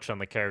so much on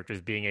the characters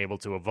being able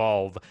to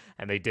evolve,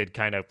 and they did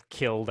kind of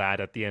kill that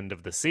at the end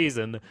of the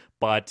season.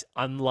 But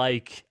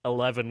unlike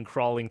 11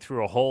 crawling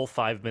through a hole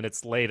 5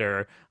 minutes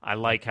later, I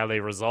like how they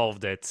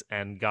resolved it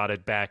and got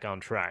it back on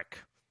track.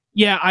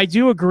 Yeah, I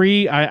do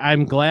agree.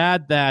 I'm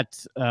glad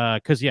that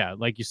because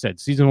like you said,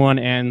 season 1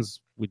 ends.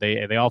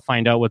 They all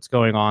find out what's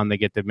going on. They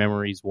get their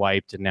memories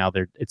wiped, and now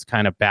it's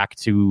kind of back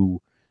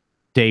to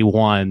day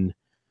one.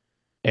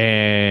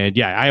 And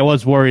yeah, I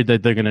was worried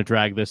that they're going to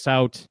drag this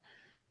out.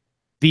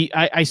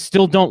 I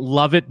still don't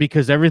love it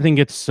because everything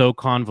gets so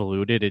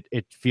convoluted.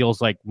 It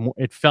felt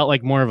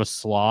like more of a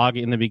slog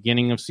in the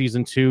beginning of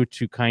season 2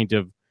 to kind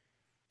of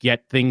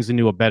get things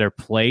into a better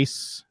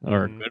place,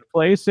 or a good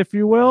place, if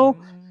you will.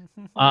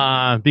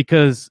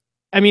 Because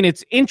I mean,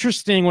 it's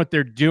interesting what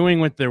they're doing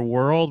with their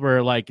world,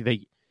 where like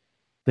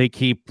they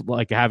keep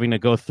like having to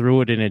go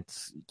through it, and it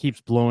keeps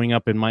blowing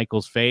up in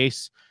Michael's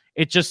face.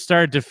 It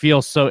started to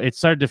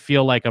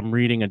feel like I'm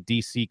reading a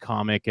DC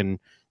comic and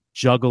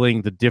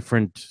juggling the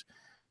different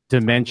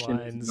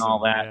dimensions and all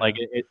that. Yeah. Like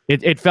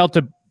it felt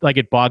like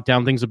it bogged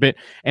down things a bit.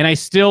 And I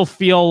still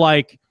feel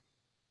like,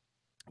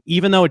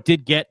 even though it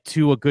did get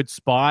to a good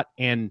spot,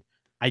 and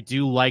I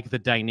do like the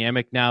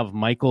dynamic now of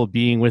Michael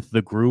being with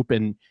the group,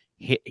 and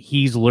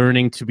he's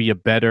learning to be a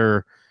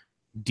better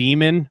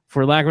demon,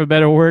 for lack of a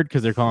better word,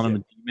 because they're calling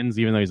him demons,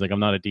 even though he's like, I'm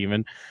not a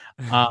demon.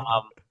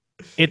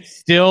 It's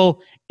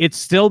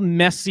still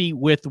messy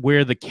with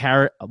where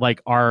the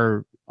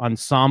our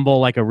ensemble,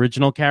 like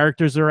original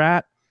characters, are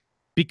at,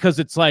 because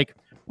it's like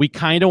we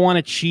kind of want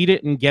to cheat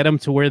it and get them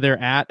to where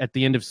they're at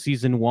the end of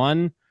season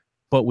 1,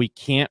 but we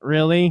can't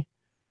really.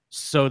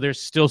 So there's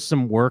still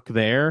some work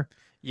there.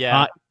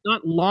 Yeah,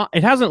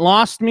 it hasn't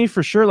lost me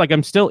for sure. Like,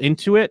 I'm still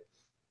into it,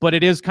 but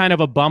it is kind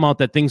of a bum out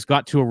that things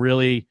got to a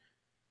really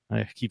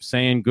I keep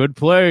saying good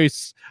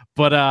place,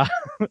 but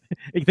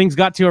things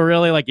got to a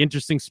really like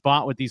interesting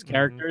spot with these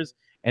characters,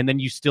 and then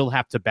you still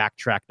have to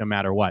backtrack no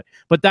matter what.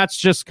 But that's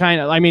just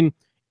kind of, I mean,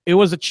 it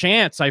was a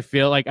chance. I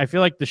feel like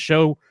the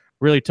show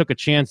really took a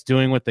chance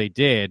doing what they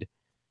did.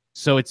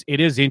 So it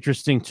is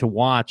interesting to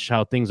watch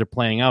how things are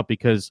playing out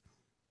because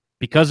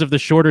of the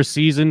shorter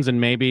seasons,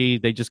 and maybe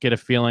they just get a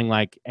feeling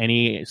like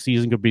any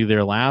season could be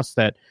their last,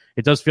 that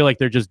it does feel like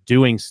they're just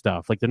doing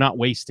stuff, like they're not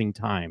wasting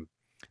time.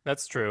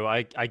 That's true.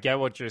 I get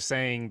what you're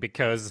saying,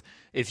 because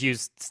if you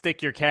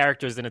stick your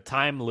characters in a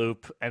time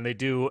loop and they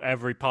do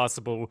every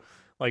possible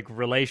like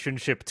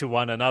relationship to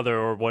one another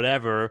or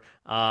whatever,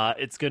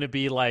 it's going to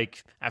be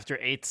like after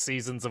 8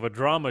 seasons of a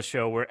drama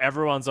show where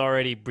everyone's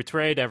already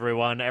betrayed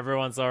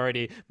everyone's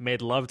already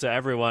made love to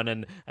everyone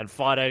and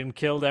fought and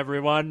killed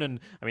everyone. And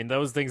I mean,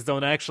 those things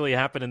don't actually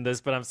happen in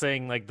this, but I'm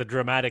saying like the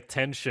dramatic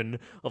tension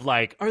of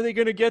like, are they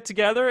going to get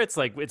together? It's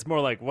like, it's more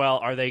like, well,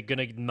 are they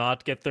going to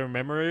not get their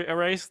memory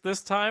erased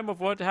this time of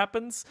what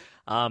happens?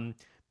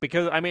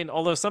 Because I mean,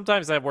 although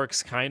sometimes that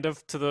works kind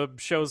of to the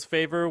show's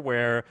favor,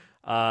 where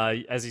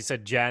as you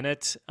said,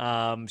 Janet,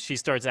 she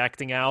starts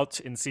acting out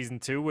in season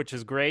 2, which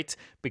is great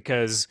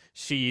because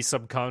she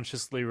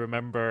subconsciously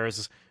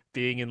remembers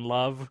being in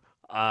love,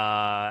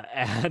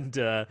 and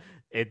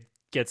it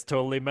gets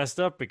totally messed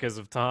up because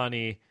of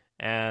Tahani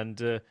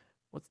and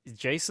what's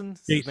Jason?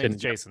 His name's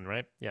Jason,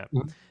 right? Yeah.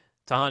 Mm-hmm.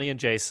 Tahani and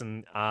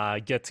Jason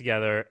get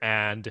together,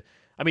 and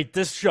I mean,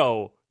 this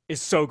show is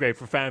so great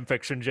for fan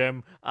fiction,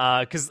 Jim,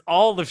 because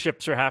all the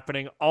ships are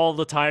happening all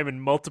the time in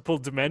multiple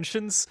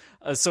dimensions,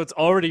 so it's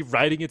already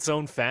writing its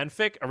own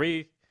fanfic. Are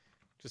we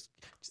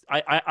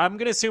I'm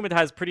gonna assume it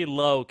has pretty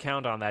low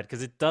count on that,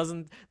 because it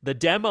doesn't, the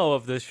demo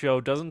of this show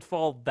doesn't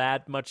fall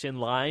that much in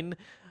line.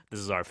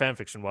 This is our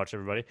fanfiction watch,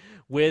 everybody,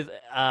 with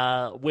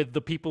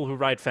the people who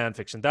write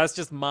fanfiction. That's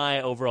just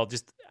my overall,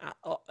 just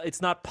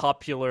it's not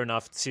popular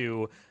enough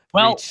to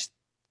reach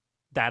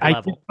that level.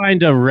 I did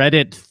find a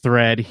Reddit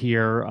thread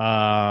here.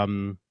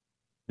 When's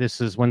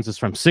this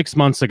from? 6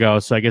 months ago,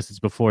 so I guess it's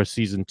before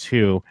season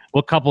 2.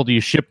 What couple do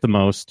you ship the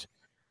most?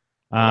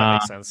 That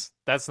makes sense.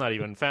 That's not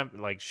even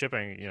like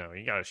shipping. You know,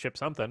 you gotta ship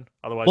something.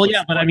 Otherwise, well,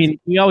 yeah, but I mean,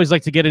 we always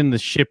like to get into the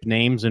ship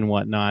names and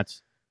whatnot.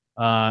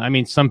 I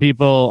mean, some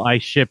people, I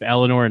ship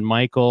Eleanor and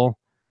Michael.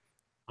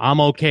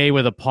 I'm okay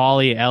with a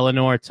Polly,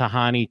 Eleanor,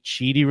 Tahani,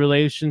 Chidi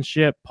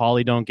relationship.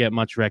 Polly don't get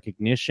much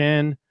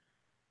recognition.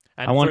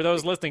 And for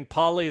those listening,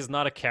 Polly is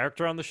not a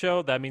character on the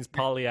show. That means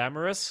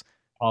polyamorous.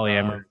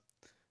 Polyamorous.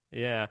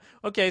 Yeah.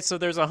 Okay, so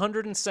there's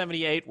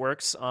 178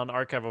 works on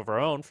Archive of Our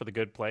Own for The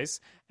Good Place,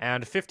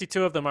 and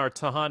 52 of them are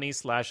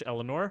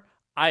Tahani/Eleanor.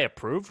 I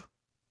approve.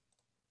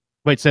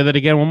 Wait, say that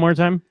again one more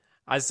time?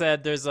 I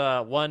said there's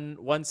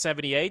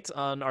 178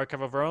 on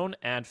Archive of Our Own,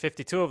 and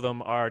 52 of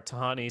them are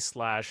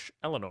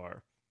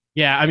Tahani/Eleanor.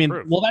 Yeah, I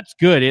mean, well, that's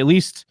good. At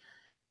least,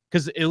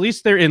 because at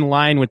least they're in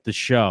line with the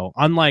show.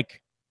 Unlike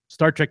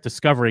Star Trek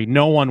Discovery,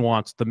 no one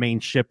wants the main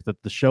ship that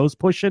the show's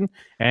pushing.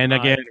 And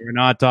again, we're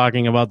not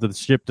talking about the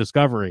ship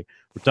Discovery.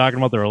 We're talking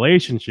about the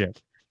relationship.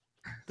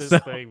 This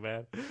thing,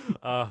 man.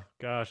 Oh,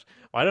 gosh.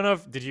 Well, I don't know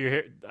if, did you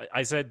hear?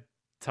 I said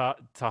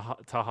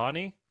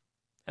Tahani?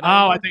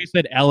 I think you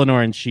said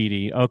Eleanor and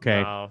Chidi.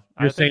 Okay. No,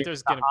 I think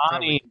there's going to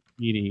be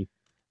Chidi.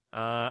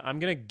 I'm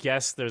going to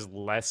guess there's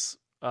less.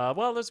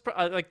 Well, there's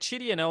like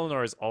Chidi and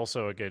Eleanor is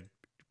also a good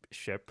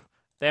ship.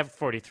 They have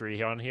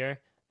 43 on here.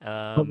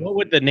 But what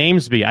would the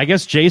names be? I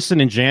guess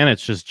Jason and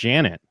Janet's just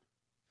Janet.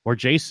 Or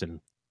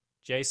Jason.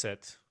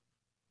 Jaset.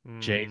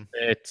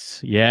 Jaset,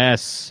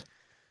 yes.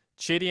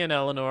 Chidi and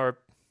Eleanor.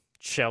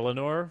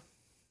 Chelenor?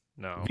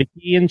 No.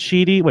 Vicky and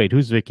Chidi? Wait,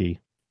 who's Vicky?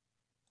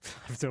 I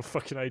have no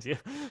fucking idea.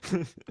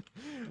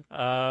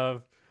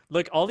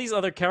 Look, all these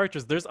other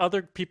characters, there's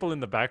other people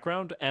in the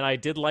background, and I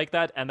did like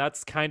that, and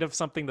that's kind of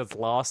something that's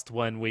lost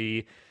when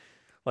we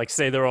like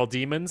say they're all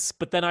demons.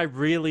 But then I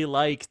really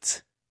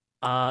liked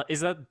is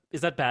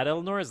that Bad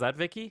Eleanor? Is that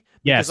Vicky?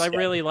 Yes. Because I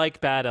really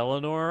like Bad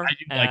Eleanor,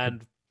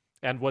 and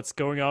and what's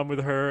going on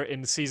with her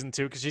in season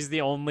 2, because she's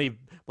the only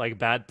like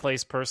bad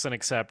place person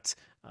except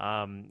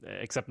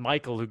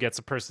Michael, who gets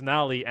a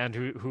personality and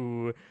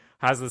who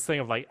has this thing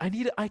of like,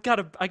 I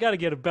gotta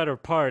get a better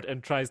part,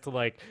 and tries to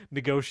like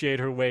negotiate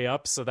her way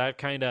up. So that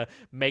kind of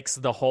makes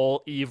the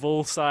whole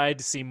evil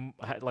side seem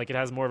like it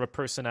has more of a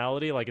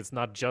personality. Like it's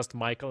not just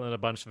Michael and a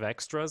bunch of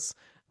extras.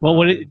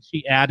 Well,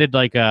 she added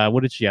like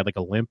what did she add, like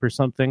a limp or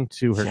something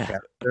to her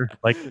character?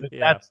 Like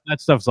that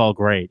stuff's all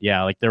great.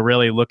 Yeah, like they're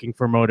really looking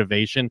for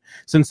motivation,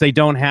 since they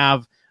don't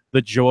have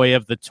the joy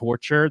of the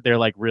torture. They're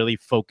like really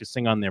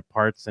focusing on their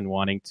parts and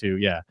wanting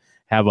to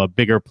have a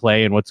bigger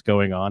play in what's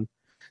going on.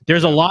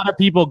 There's a lot of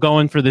people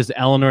going for this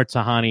Eleanor,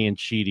 Tahani, and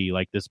Chidi,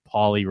 like this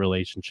poly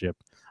relationship.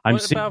 I'm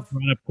seeing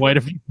it quite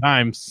a few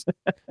times.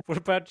 What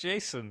about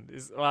Jason?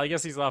 Well, I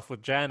guess he's off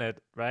with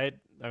Janet, right?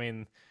 I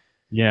mean,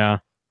 yeah.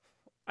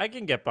 I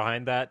can get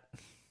behind that.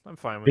 I'm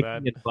fine with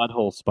that.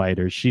 Butthole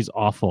spiders. She's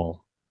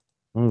awful.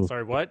 Ooh.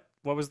 Sorry, what?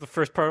 What was the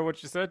first part of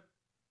what you said?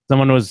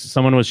 Someone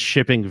was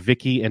shipping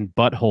Vicky and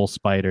butthole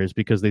spiders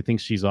because they think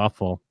she's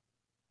awful.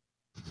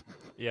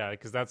 Yeah,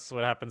 because that's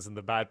what happens in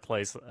the bad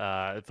place.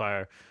 If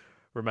I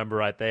remember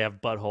right, they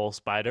have butthole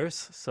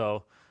spiders.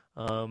 So,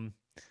 um,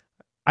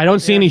 I don't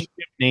see yeah, any ship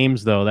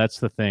names though. That's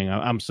the thing.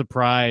 I'm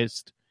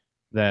surprised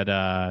that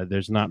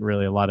there's not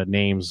really a lot of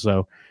names.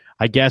 So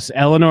I guess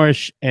Eleanor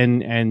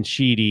and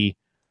Sheedy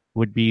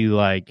would be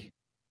like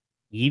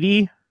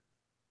Edie.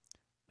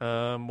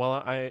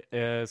 Well,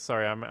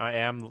 sorry, I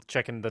am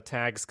checking the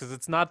tags because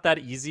it's not that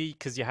easy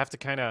because you have to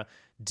kind of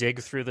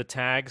dig through the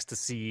tags to Oh,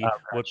 see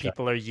what gotcha.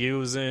 people are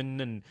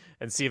using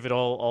and see if it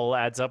all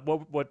adds up.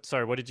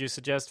 Sorry, what did you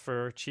suggest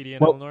for Chidi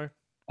and Well, Eleanor?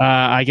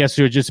 I guess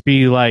it would just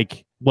be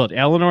like, well,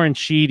 Eleanor and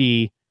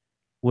Sheedy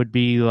would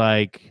be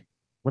like,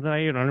 what did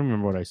I? I don't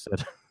remember what I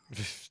said.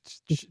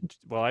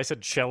 Well, I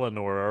said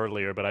Chelinor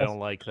earlier, but I don't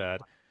like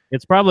that.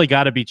 It's probably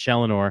got to be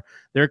Chelinor.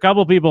 There are a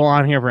couple people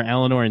on here for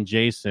Eleanor and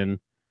Jason.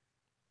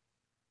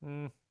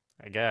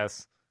 I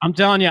guess. I'm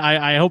telling you,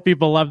 I hope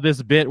people love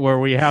this bit where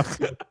we have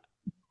to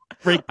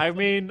break. I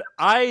mean,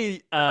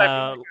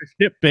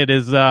 Ship bit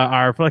is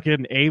our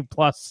fucking A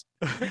plus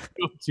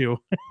go to.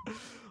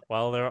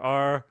 well, there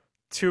are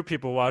two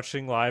people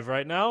watching live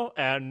right now,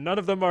 and none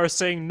of them are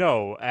saying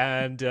no.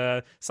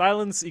 And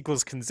silence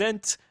equals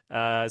consent,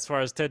 as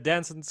far as Ted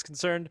Danson's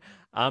concerned.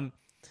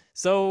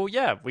 So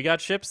yeah, we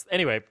got ships.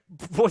 Anyway,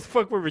 what the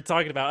fuck were we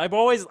talking about? I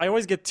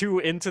always get too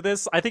into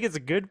this. I think it's a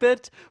good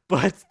bit,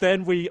 but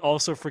then we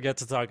also forget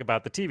to talk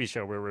about the TV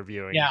show we're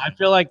reviewing. Yeah, I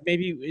feel like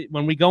maybe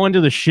when we go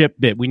into the ship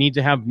bit, we need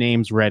to have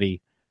names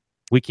ready.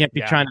 We can't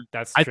be trying to.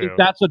 That's I true. think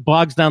that's what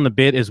bogs down the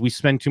bit is we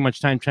spend too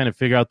much time trying to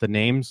figure out the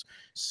names.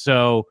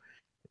 So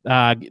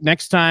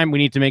next time we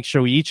need to make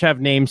sure we each have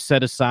names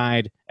set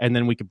aside, and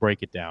then we can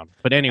break it down.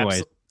 But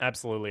anyway,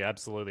 absolutely.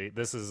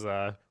 This is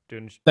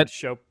doing That-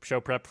 show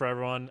prep for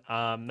everyone.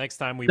 Next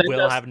time we Send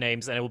will us- have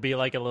names, and it will be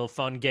like a little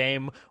fun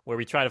game where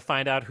we try to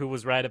find out who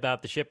was right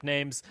about the ship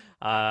names.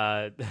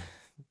 Yeah,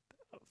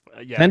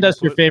 send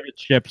us your favorite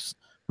ships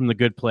from the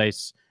Good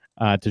Place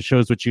to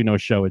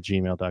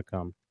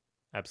showswhatyouknow@gmail.com.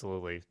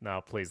 Absolutely. Now,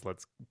 please,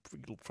 let's,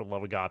 for the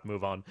love of God,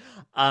 move on.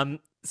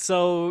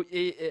 So,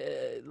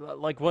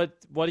 like, what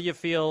do you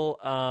feel?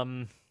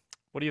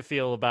 What do you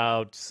feel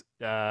about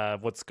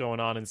what's going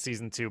on in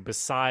season 2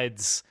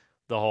 besides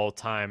the whole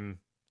time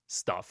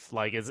stuff?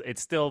 Like,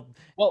 it's still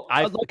Well,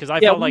 because I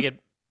felt like it.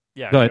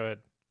 Yeah, Go go ahead. ahead.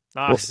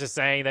 No, I was just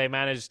saying they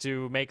managed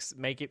to make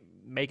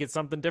it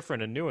something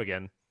different and new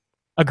again.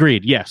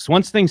 Agreed. Yes.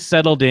 Once things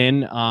settled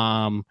in,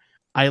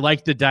 I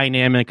like the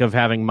dynamic of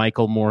having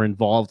Michael more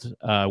involved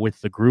with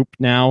the group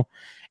now,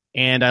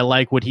 and I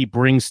like what he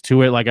brings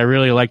to it. Like, I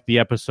really like the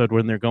episode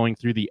when they're going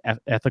through the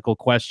ethical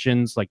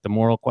questions, like the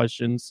moral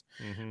questions,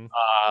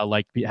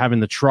 like having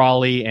the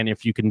trolley, and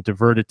if you can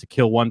divert it to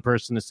kill one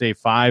person to save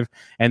 5,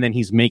 and then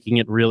he's making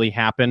it really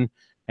happen.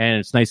 And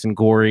it's nice and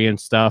gory and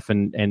stuff,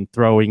 and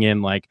throwing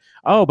in like,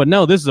 oh, but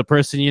no, this is a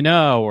person you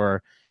know,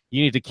 or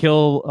you need to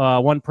kill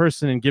one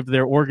person and give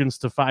their organs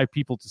to 5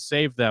 people to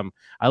save them.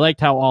 I liked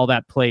how all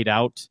that played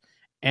out,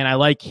 and I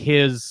like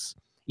his,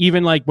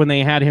 even like when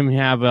they had him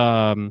have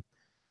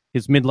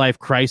his midlife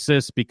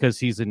crisis because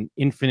he's an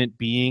infinite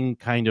being,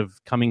 kind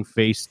of coming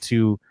face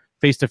to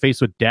face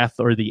with death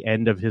or the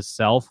end of his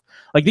self.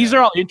 Like, these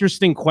are all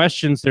interesting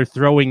questions they're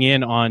throwing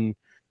in on,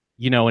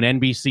 an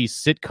NBC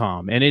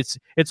sitcom, and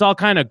it's all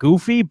kind of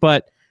goofy,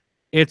 but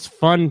it's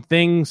fun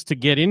things to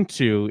get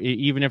into,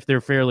 even if they're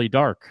fairly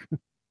dark.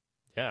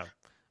 Yeah.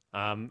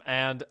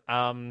 And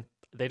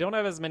they don't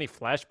have as many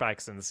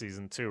flashbacks in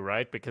season 2,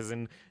 right? Because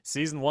in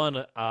season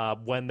 1,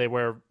 when they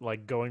were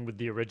like going with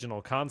the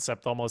original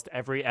concept, almost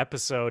every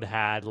episode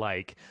had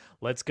like,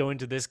 let's go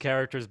into this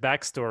character's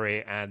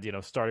backstory, and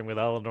starting with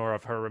Eleanor,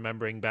 of her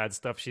remembering bad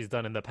stuff she's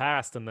done in the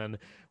past, and then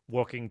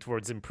walking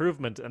towards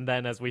improvement. And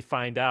then as we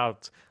find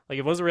out, like,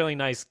 it was a really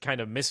nice kind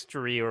of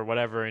mystery or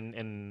whatever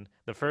in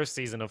the first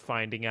season of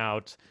finding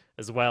out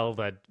as well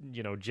that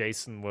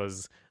Jason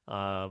was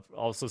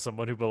also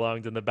someone who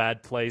belonged in the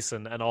bad place,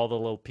 and all the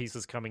little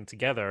pieces coming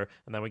together,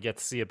 and then we get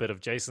to see a bit of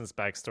Jason's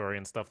backstory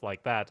and stuff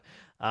like that,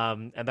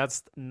 and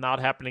that's not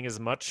happening as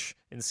much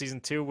in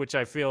season 2, which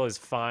I feel is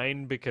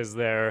fine because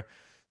they're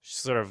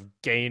sort of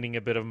gaining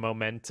a bit of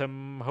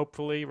momentum,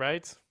 hopefully,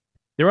 right?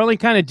 They're only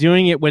kind of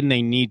doing it when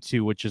they need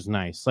to, which is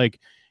nice. Like,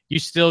 we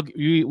still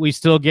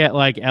get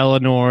like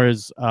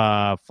Eleanor's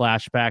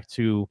flashback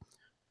to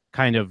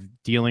kind of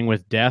dealing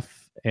with death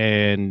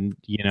and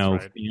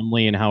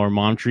family and how her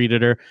mom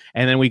treated her,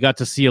 and then we got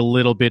to see a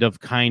little bit of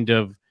kind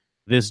of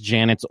this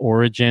Janet's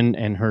origin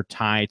and her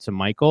tie to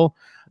Michael,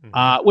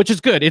 which is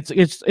good.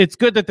 It's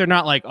good that they're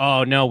not like,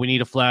 oh no, we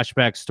need a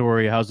flashback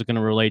story, how's it going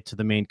to relate to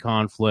the main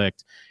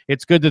conflict.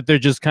 It's good that they're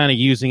just kind of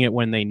using it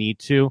when they need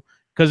to,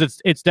 because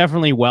it's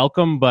definitely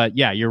welcome. But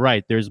yeah, you're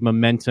right, there's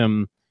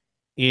momentum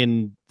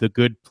in the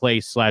good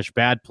place /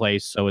 bad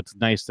place, so it's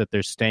nice that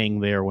they're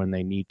staying there when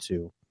they need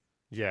to.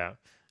 Yeah,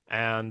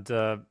 and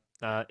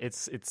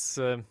it's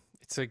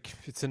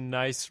a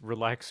nice,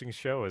 relaxing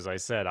show. As I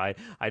said, I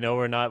know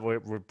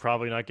we're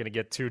probably not going to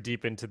get too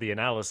deep into the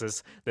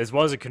analysis. This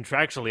was a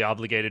contractually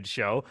obligated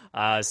show,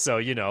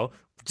 so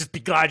just be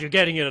glad you're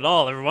getting it at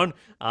all, everyone.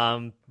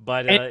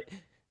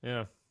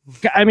 Yeah.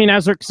 I mean,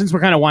 since we're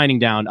kind of winding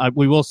down,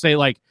 we will say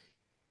like,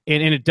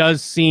 and it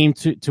does seem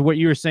to what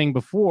you were saying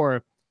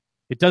before,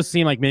 it does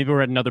seem like maybe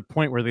we're at another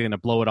point where they're going to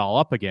blow it all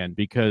up again,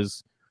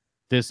 because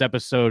this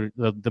episode,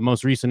 the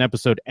most recent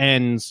episode,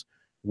 ends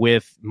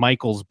with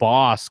Michael's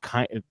boss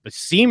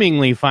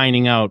seemingly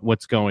finding out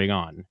what's going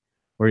on,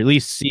 or at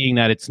least seeing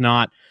that it's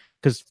not,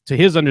 because to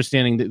his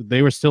understanding,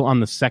 they were still on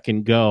the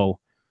second go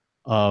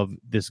of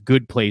this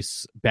good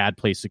place, bad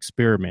place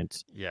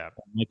experiment. Yeah.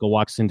 Michael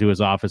walks into his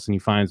office and he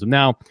finds them.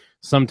 Now,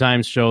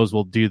 sometimes shows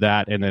will do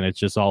that, and then it's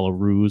just all a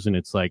ruse, and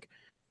it's like,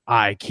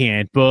 I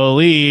can't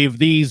believe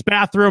these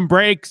bathroom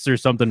breaks, or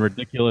something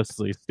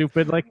ridiculously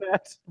stupid like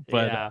that.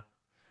 But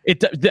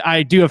yeah.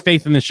 I do have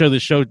faith in the show. The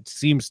show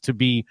seems to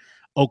be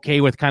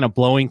okay with kind of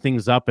blowing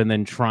things up and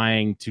then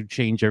trying to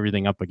change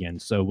everything up again.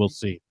 So we'll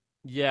see.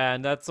 Yeah,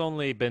 and that's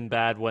only been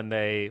bad when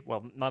they,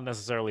 well, not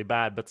necessarily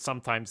bad, but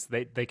sometimes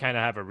they kind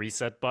of have a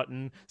reset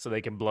button so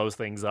they can blow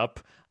things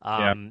up.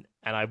 Yeah. And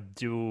I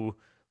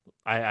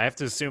have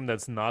to assume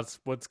that's not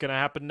what's going to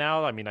happen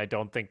now. I mean, I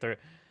don't think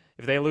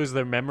if they lose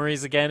their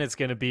memories again, it's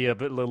going to be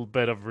little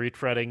bit of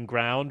retreading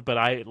ground.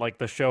 But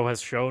the show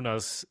has shown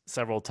us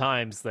several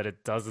times that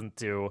it doesn't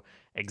do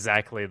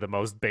exactly the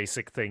most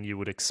basic thing you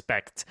would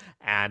expect.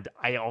 And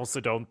I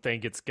also don't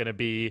think it's going to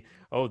be,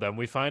 oh, then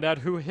we find out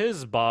who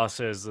his boss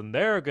is and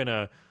they're going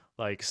to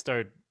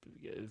start,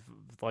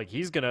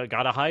 he's going to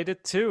gotta hide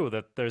it too,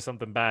 that there's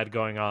something bad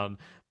going on.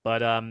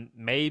 But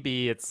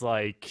maybe it's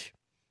like,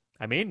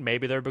 I mean,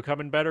 maybe they're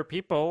becoming better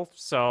people.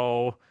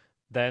 So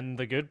then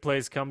the good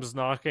place comes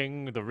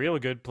knocking, the real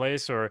good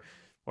place, or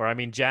I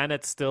mean,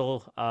 Janet's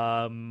still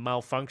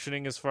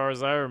malfunctioning as far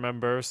as I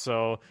remember,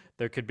 so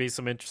there could be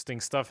some interesting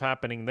stuff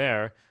happening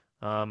there.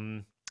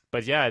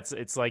 But yeah,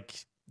 it's like,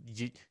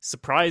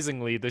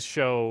 surprisingly, this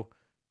show,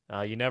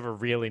 you never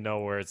really know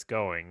where it's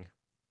going.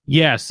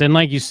 Yes, and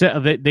like you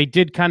said, they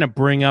did kind of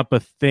bring up a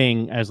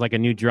thing as like a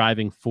new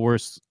driving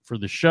force for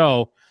the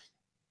show,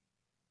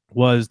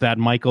 was that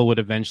Michael would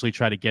eventually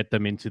try to get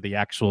them into the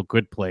actual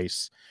good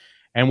place.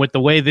 And with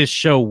the way this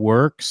show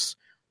works,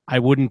 I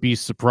wouldn't be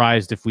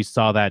surprised if we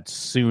saw that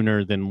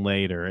sooner than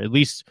later. At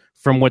least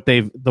from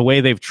the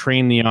way they've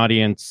trained the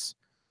audience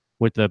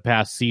with the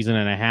past season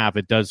and a half,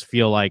 it does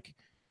feel like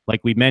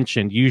we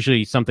mentioned,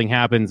 usually something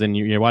happens and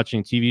you're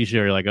watching a TV show,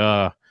 you're like,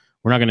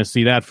 we're not going to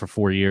see that for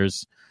 4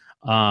 years.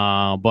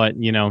 But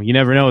you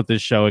never know with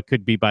this show. It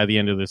could be by the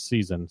end of this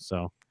season.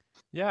 So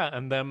yeah,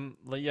 and then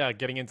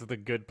getting into the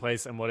good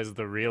place, and what is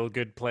the real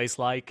good place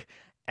like?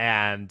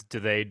 And do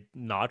they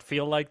not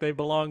feel like they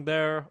belong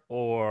there?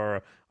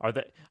 Or are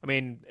they, I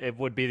mean, it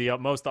would be the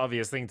most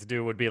obvious thing to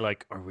do would be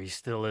like, are we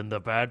still in the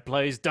bad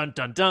place? Dun,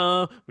 dun,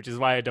 dun. Which is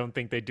why I don't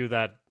think they do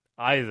that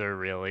either,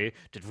 really.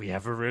 Did we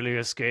ever really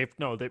escape?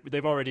 No,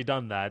 they've already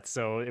done that,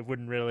 so it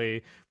wouldn't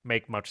really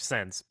make much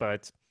sense.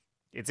 But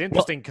it's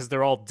interesting because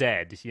they're all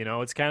dead.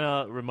 It's kind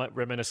of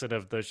reminiscent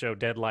of the show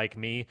Dead Like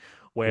Me,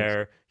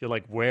 where you're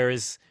like,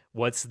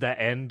 what's the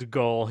end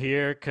goal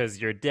here? Because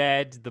you're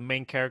dead, the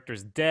main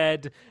character's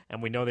dead, and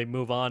we know they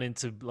move on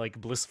into like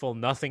blissful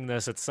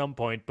nothingness at some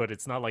point, but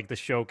it's not like the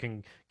show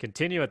can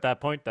continue at that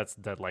point. That's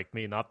Dead Like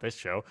Me, not this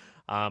show.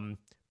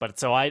 But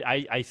so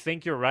I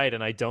think you're right,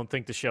 and I don't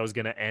think the show is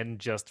going to end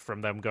just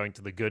from them going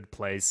to the good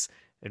place.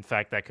 In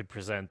fact, that could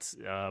present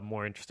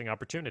more interesting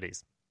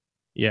opportunities.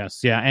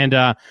 yes, yeah.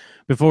 And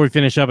before we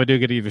finish up, I do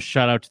get to give a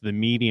shout out to the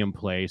Medium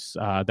Place.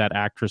 That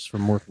actress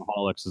from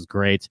Workaholics is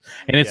great,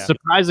 and it's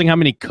surprising how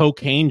many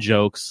cocaine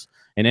jokes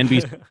an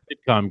NBC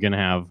sitcom can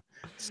have.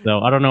 So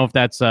I don't know if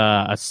that's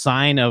a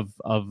sign of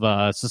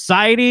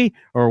society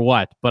or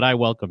what, but I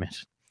welcome it.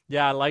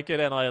 Yeah, I like it,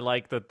 and I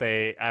like that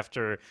they,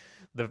 after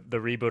the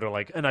reboot, are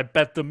like, and I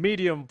bet the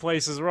Medium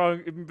Place is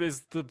wrong,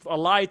 is a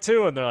lie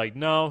too, and they're like,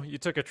 no, you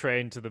took a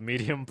train to the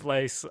Medium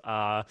Place.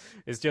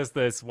 It's just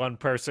this one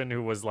person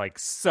who was like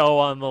so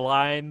on the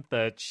line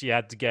that she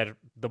had to get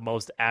the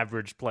most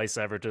average place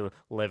ever to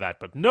live at,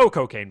 but no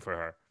cocaine for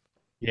her.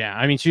 Yeah,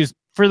 I mean, she's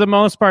for the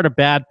most part a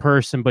bad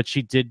person, but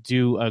she did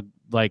do a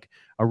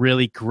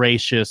really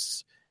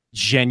gracious,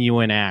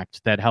 genuine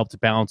act that helped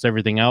balance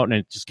everything out, and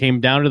it just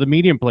came down to the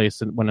Medium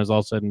Place when it was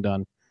all said and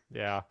done.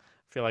 Yeah,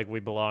 I feel like we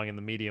belong in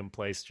the Medium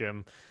Place,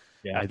 Jim.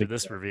 Yeah, after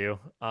this review.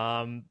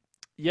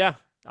 Yeah,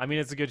 I mean,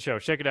 it's a good show.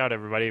 Check it out,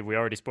 everybody. We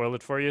already spoiled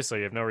it for you, so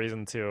you have no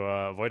reason to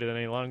avoid it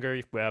any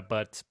longer.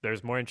 But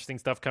there's more interesting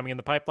stuff coming in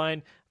the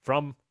pipeline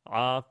from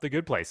The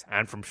Good Place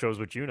and from shows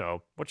which you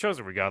know. What shows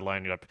have we got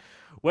lined up?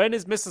 When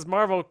is Mrs.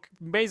 Marvel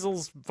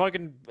Maisel's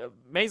fucking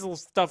Maisel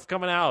stuff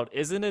coming out?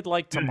 Isn't it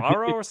like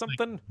tomorrow or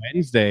something? Like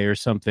Wednesday or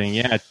something.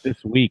 Yeah, it's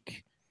this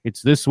week.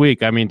 It's this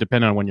week. I mean,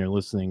 depending on when you're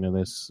listening to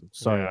this.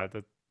 Sorry. Yeah,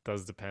 that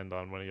does depend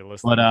on when you're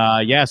listening.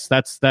 But yes,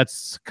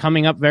 that's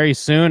coming up very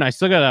soon. I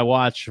still gotta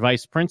watch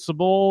Vice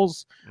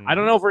Principals. I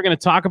don't know if we're gonna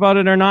talk about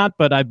it or not,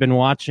 but I've been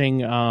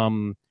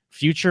watching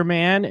Future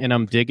Man and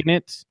I'm digging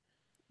it.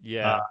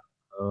 Yeah.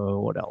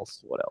 What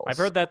else? I've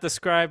heard that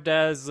described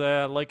as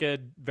like a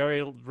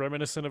very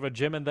reminiscent of a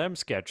Jim and Them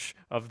sketch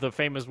of the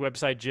famous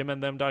website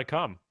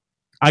jimandthem.com.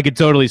 I could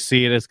totally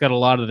see it. It's got a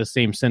lot of the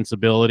same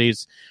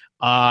sensibilities.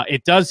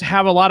 It does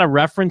have a lot of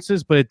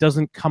references, but it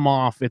doesn't come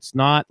off. It's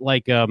not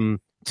like to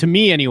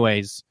me,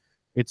 anyways.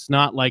 It's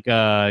not like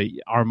a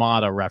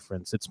Armada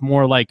reference. It's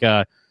more like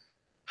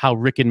how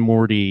Rick and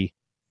Morty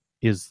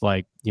is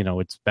like,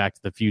 it's Back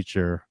to the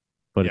Future,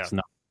 but it's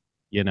not,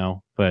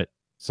 But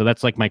so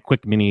that's like my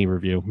quick mini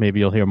review. Maybe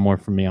you'll hear more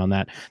from me on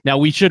that. Now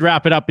we should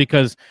wrap it up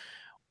because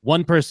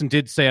one person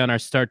did say on our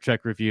Star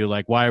Trek review,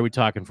 like, why are we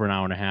talking for an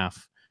hour and a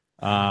half?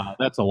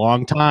 That's a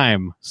long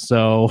time.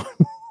 So.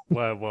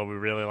 Well, we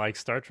really like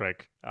Star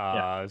Trek.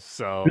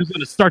 So who's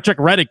on a Star Trek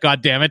Reddit?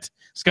 God damn it!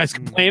 This guy's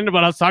complaining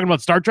about us talking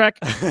about Star Trek.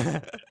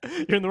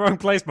 You're in the wrong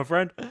place, my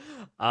friend.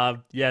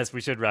 Yes, we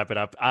should wrap it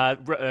up.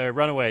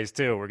 Runaways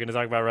too. We're going to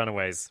talk about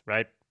Runaways,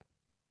 right?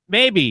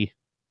 Maybe.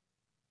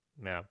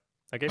 Yeah.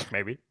 Okay,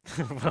 maybe.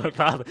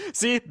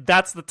 See,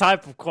 that's the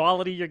type of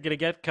quality you're going to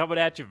get coming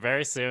at you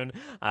very soon.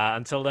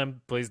 Until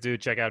then, please do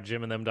check out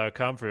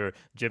jimandthem.com for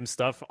Jim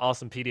stuff.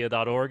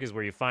 Awesomepedia.org is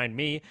where you find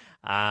me.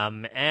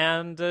 And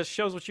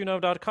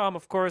showswhatyouknow.com,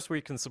 of course, where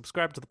you can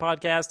subscribe to the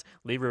podcast,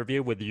 leave a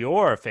review with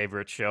your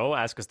favorite show,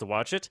 ask us to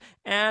watch it,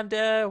 and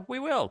we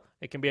will.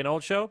 It can be an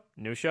old show,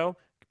 new show,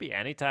 it could be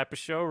any type of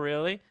show,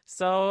 really.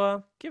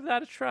 So give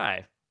that a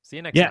try. See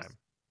you next time.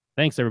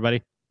 Thanks,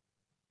 everybody.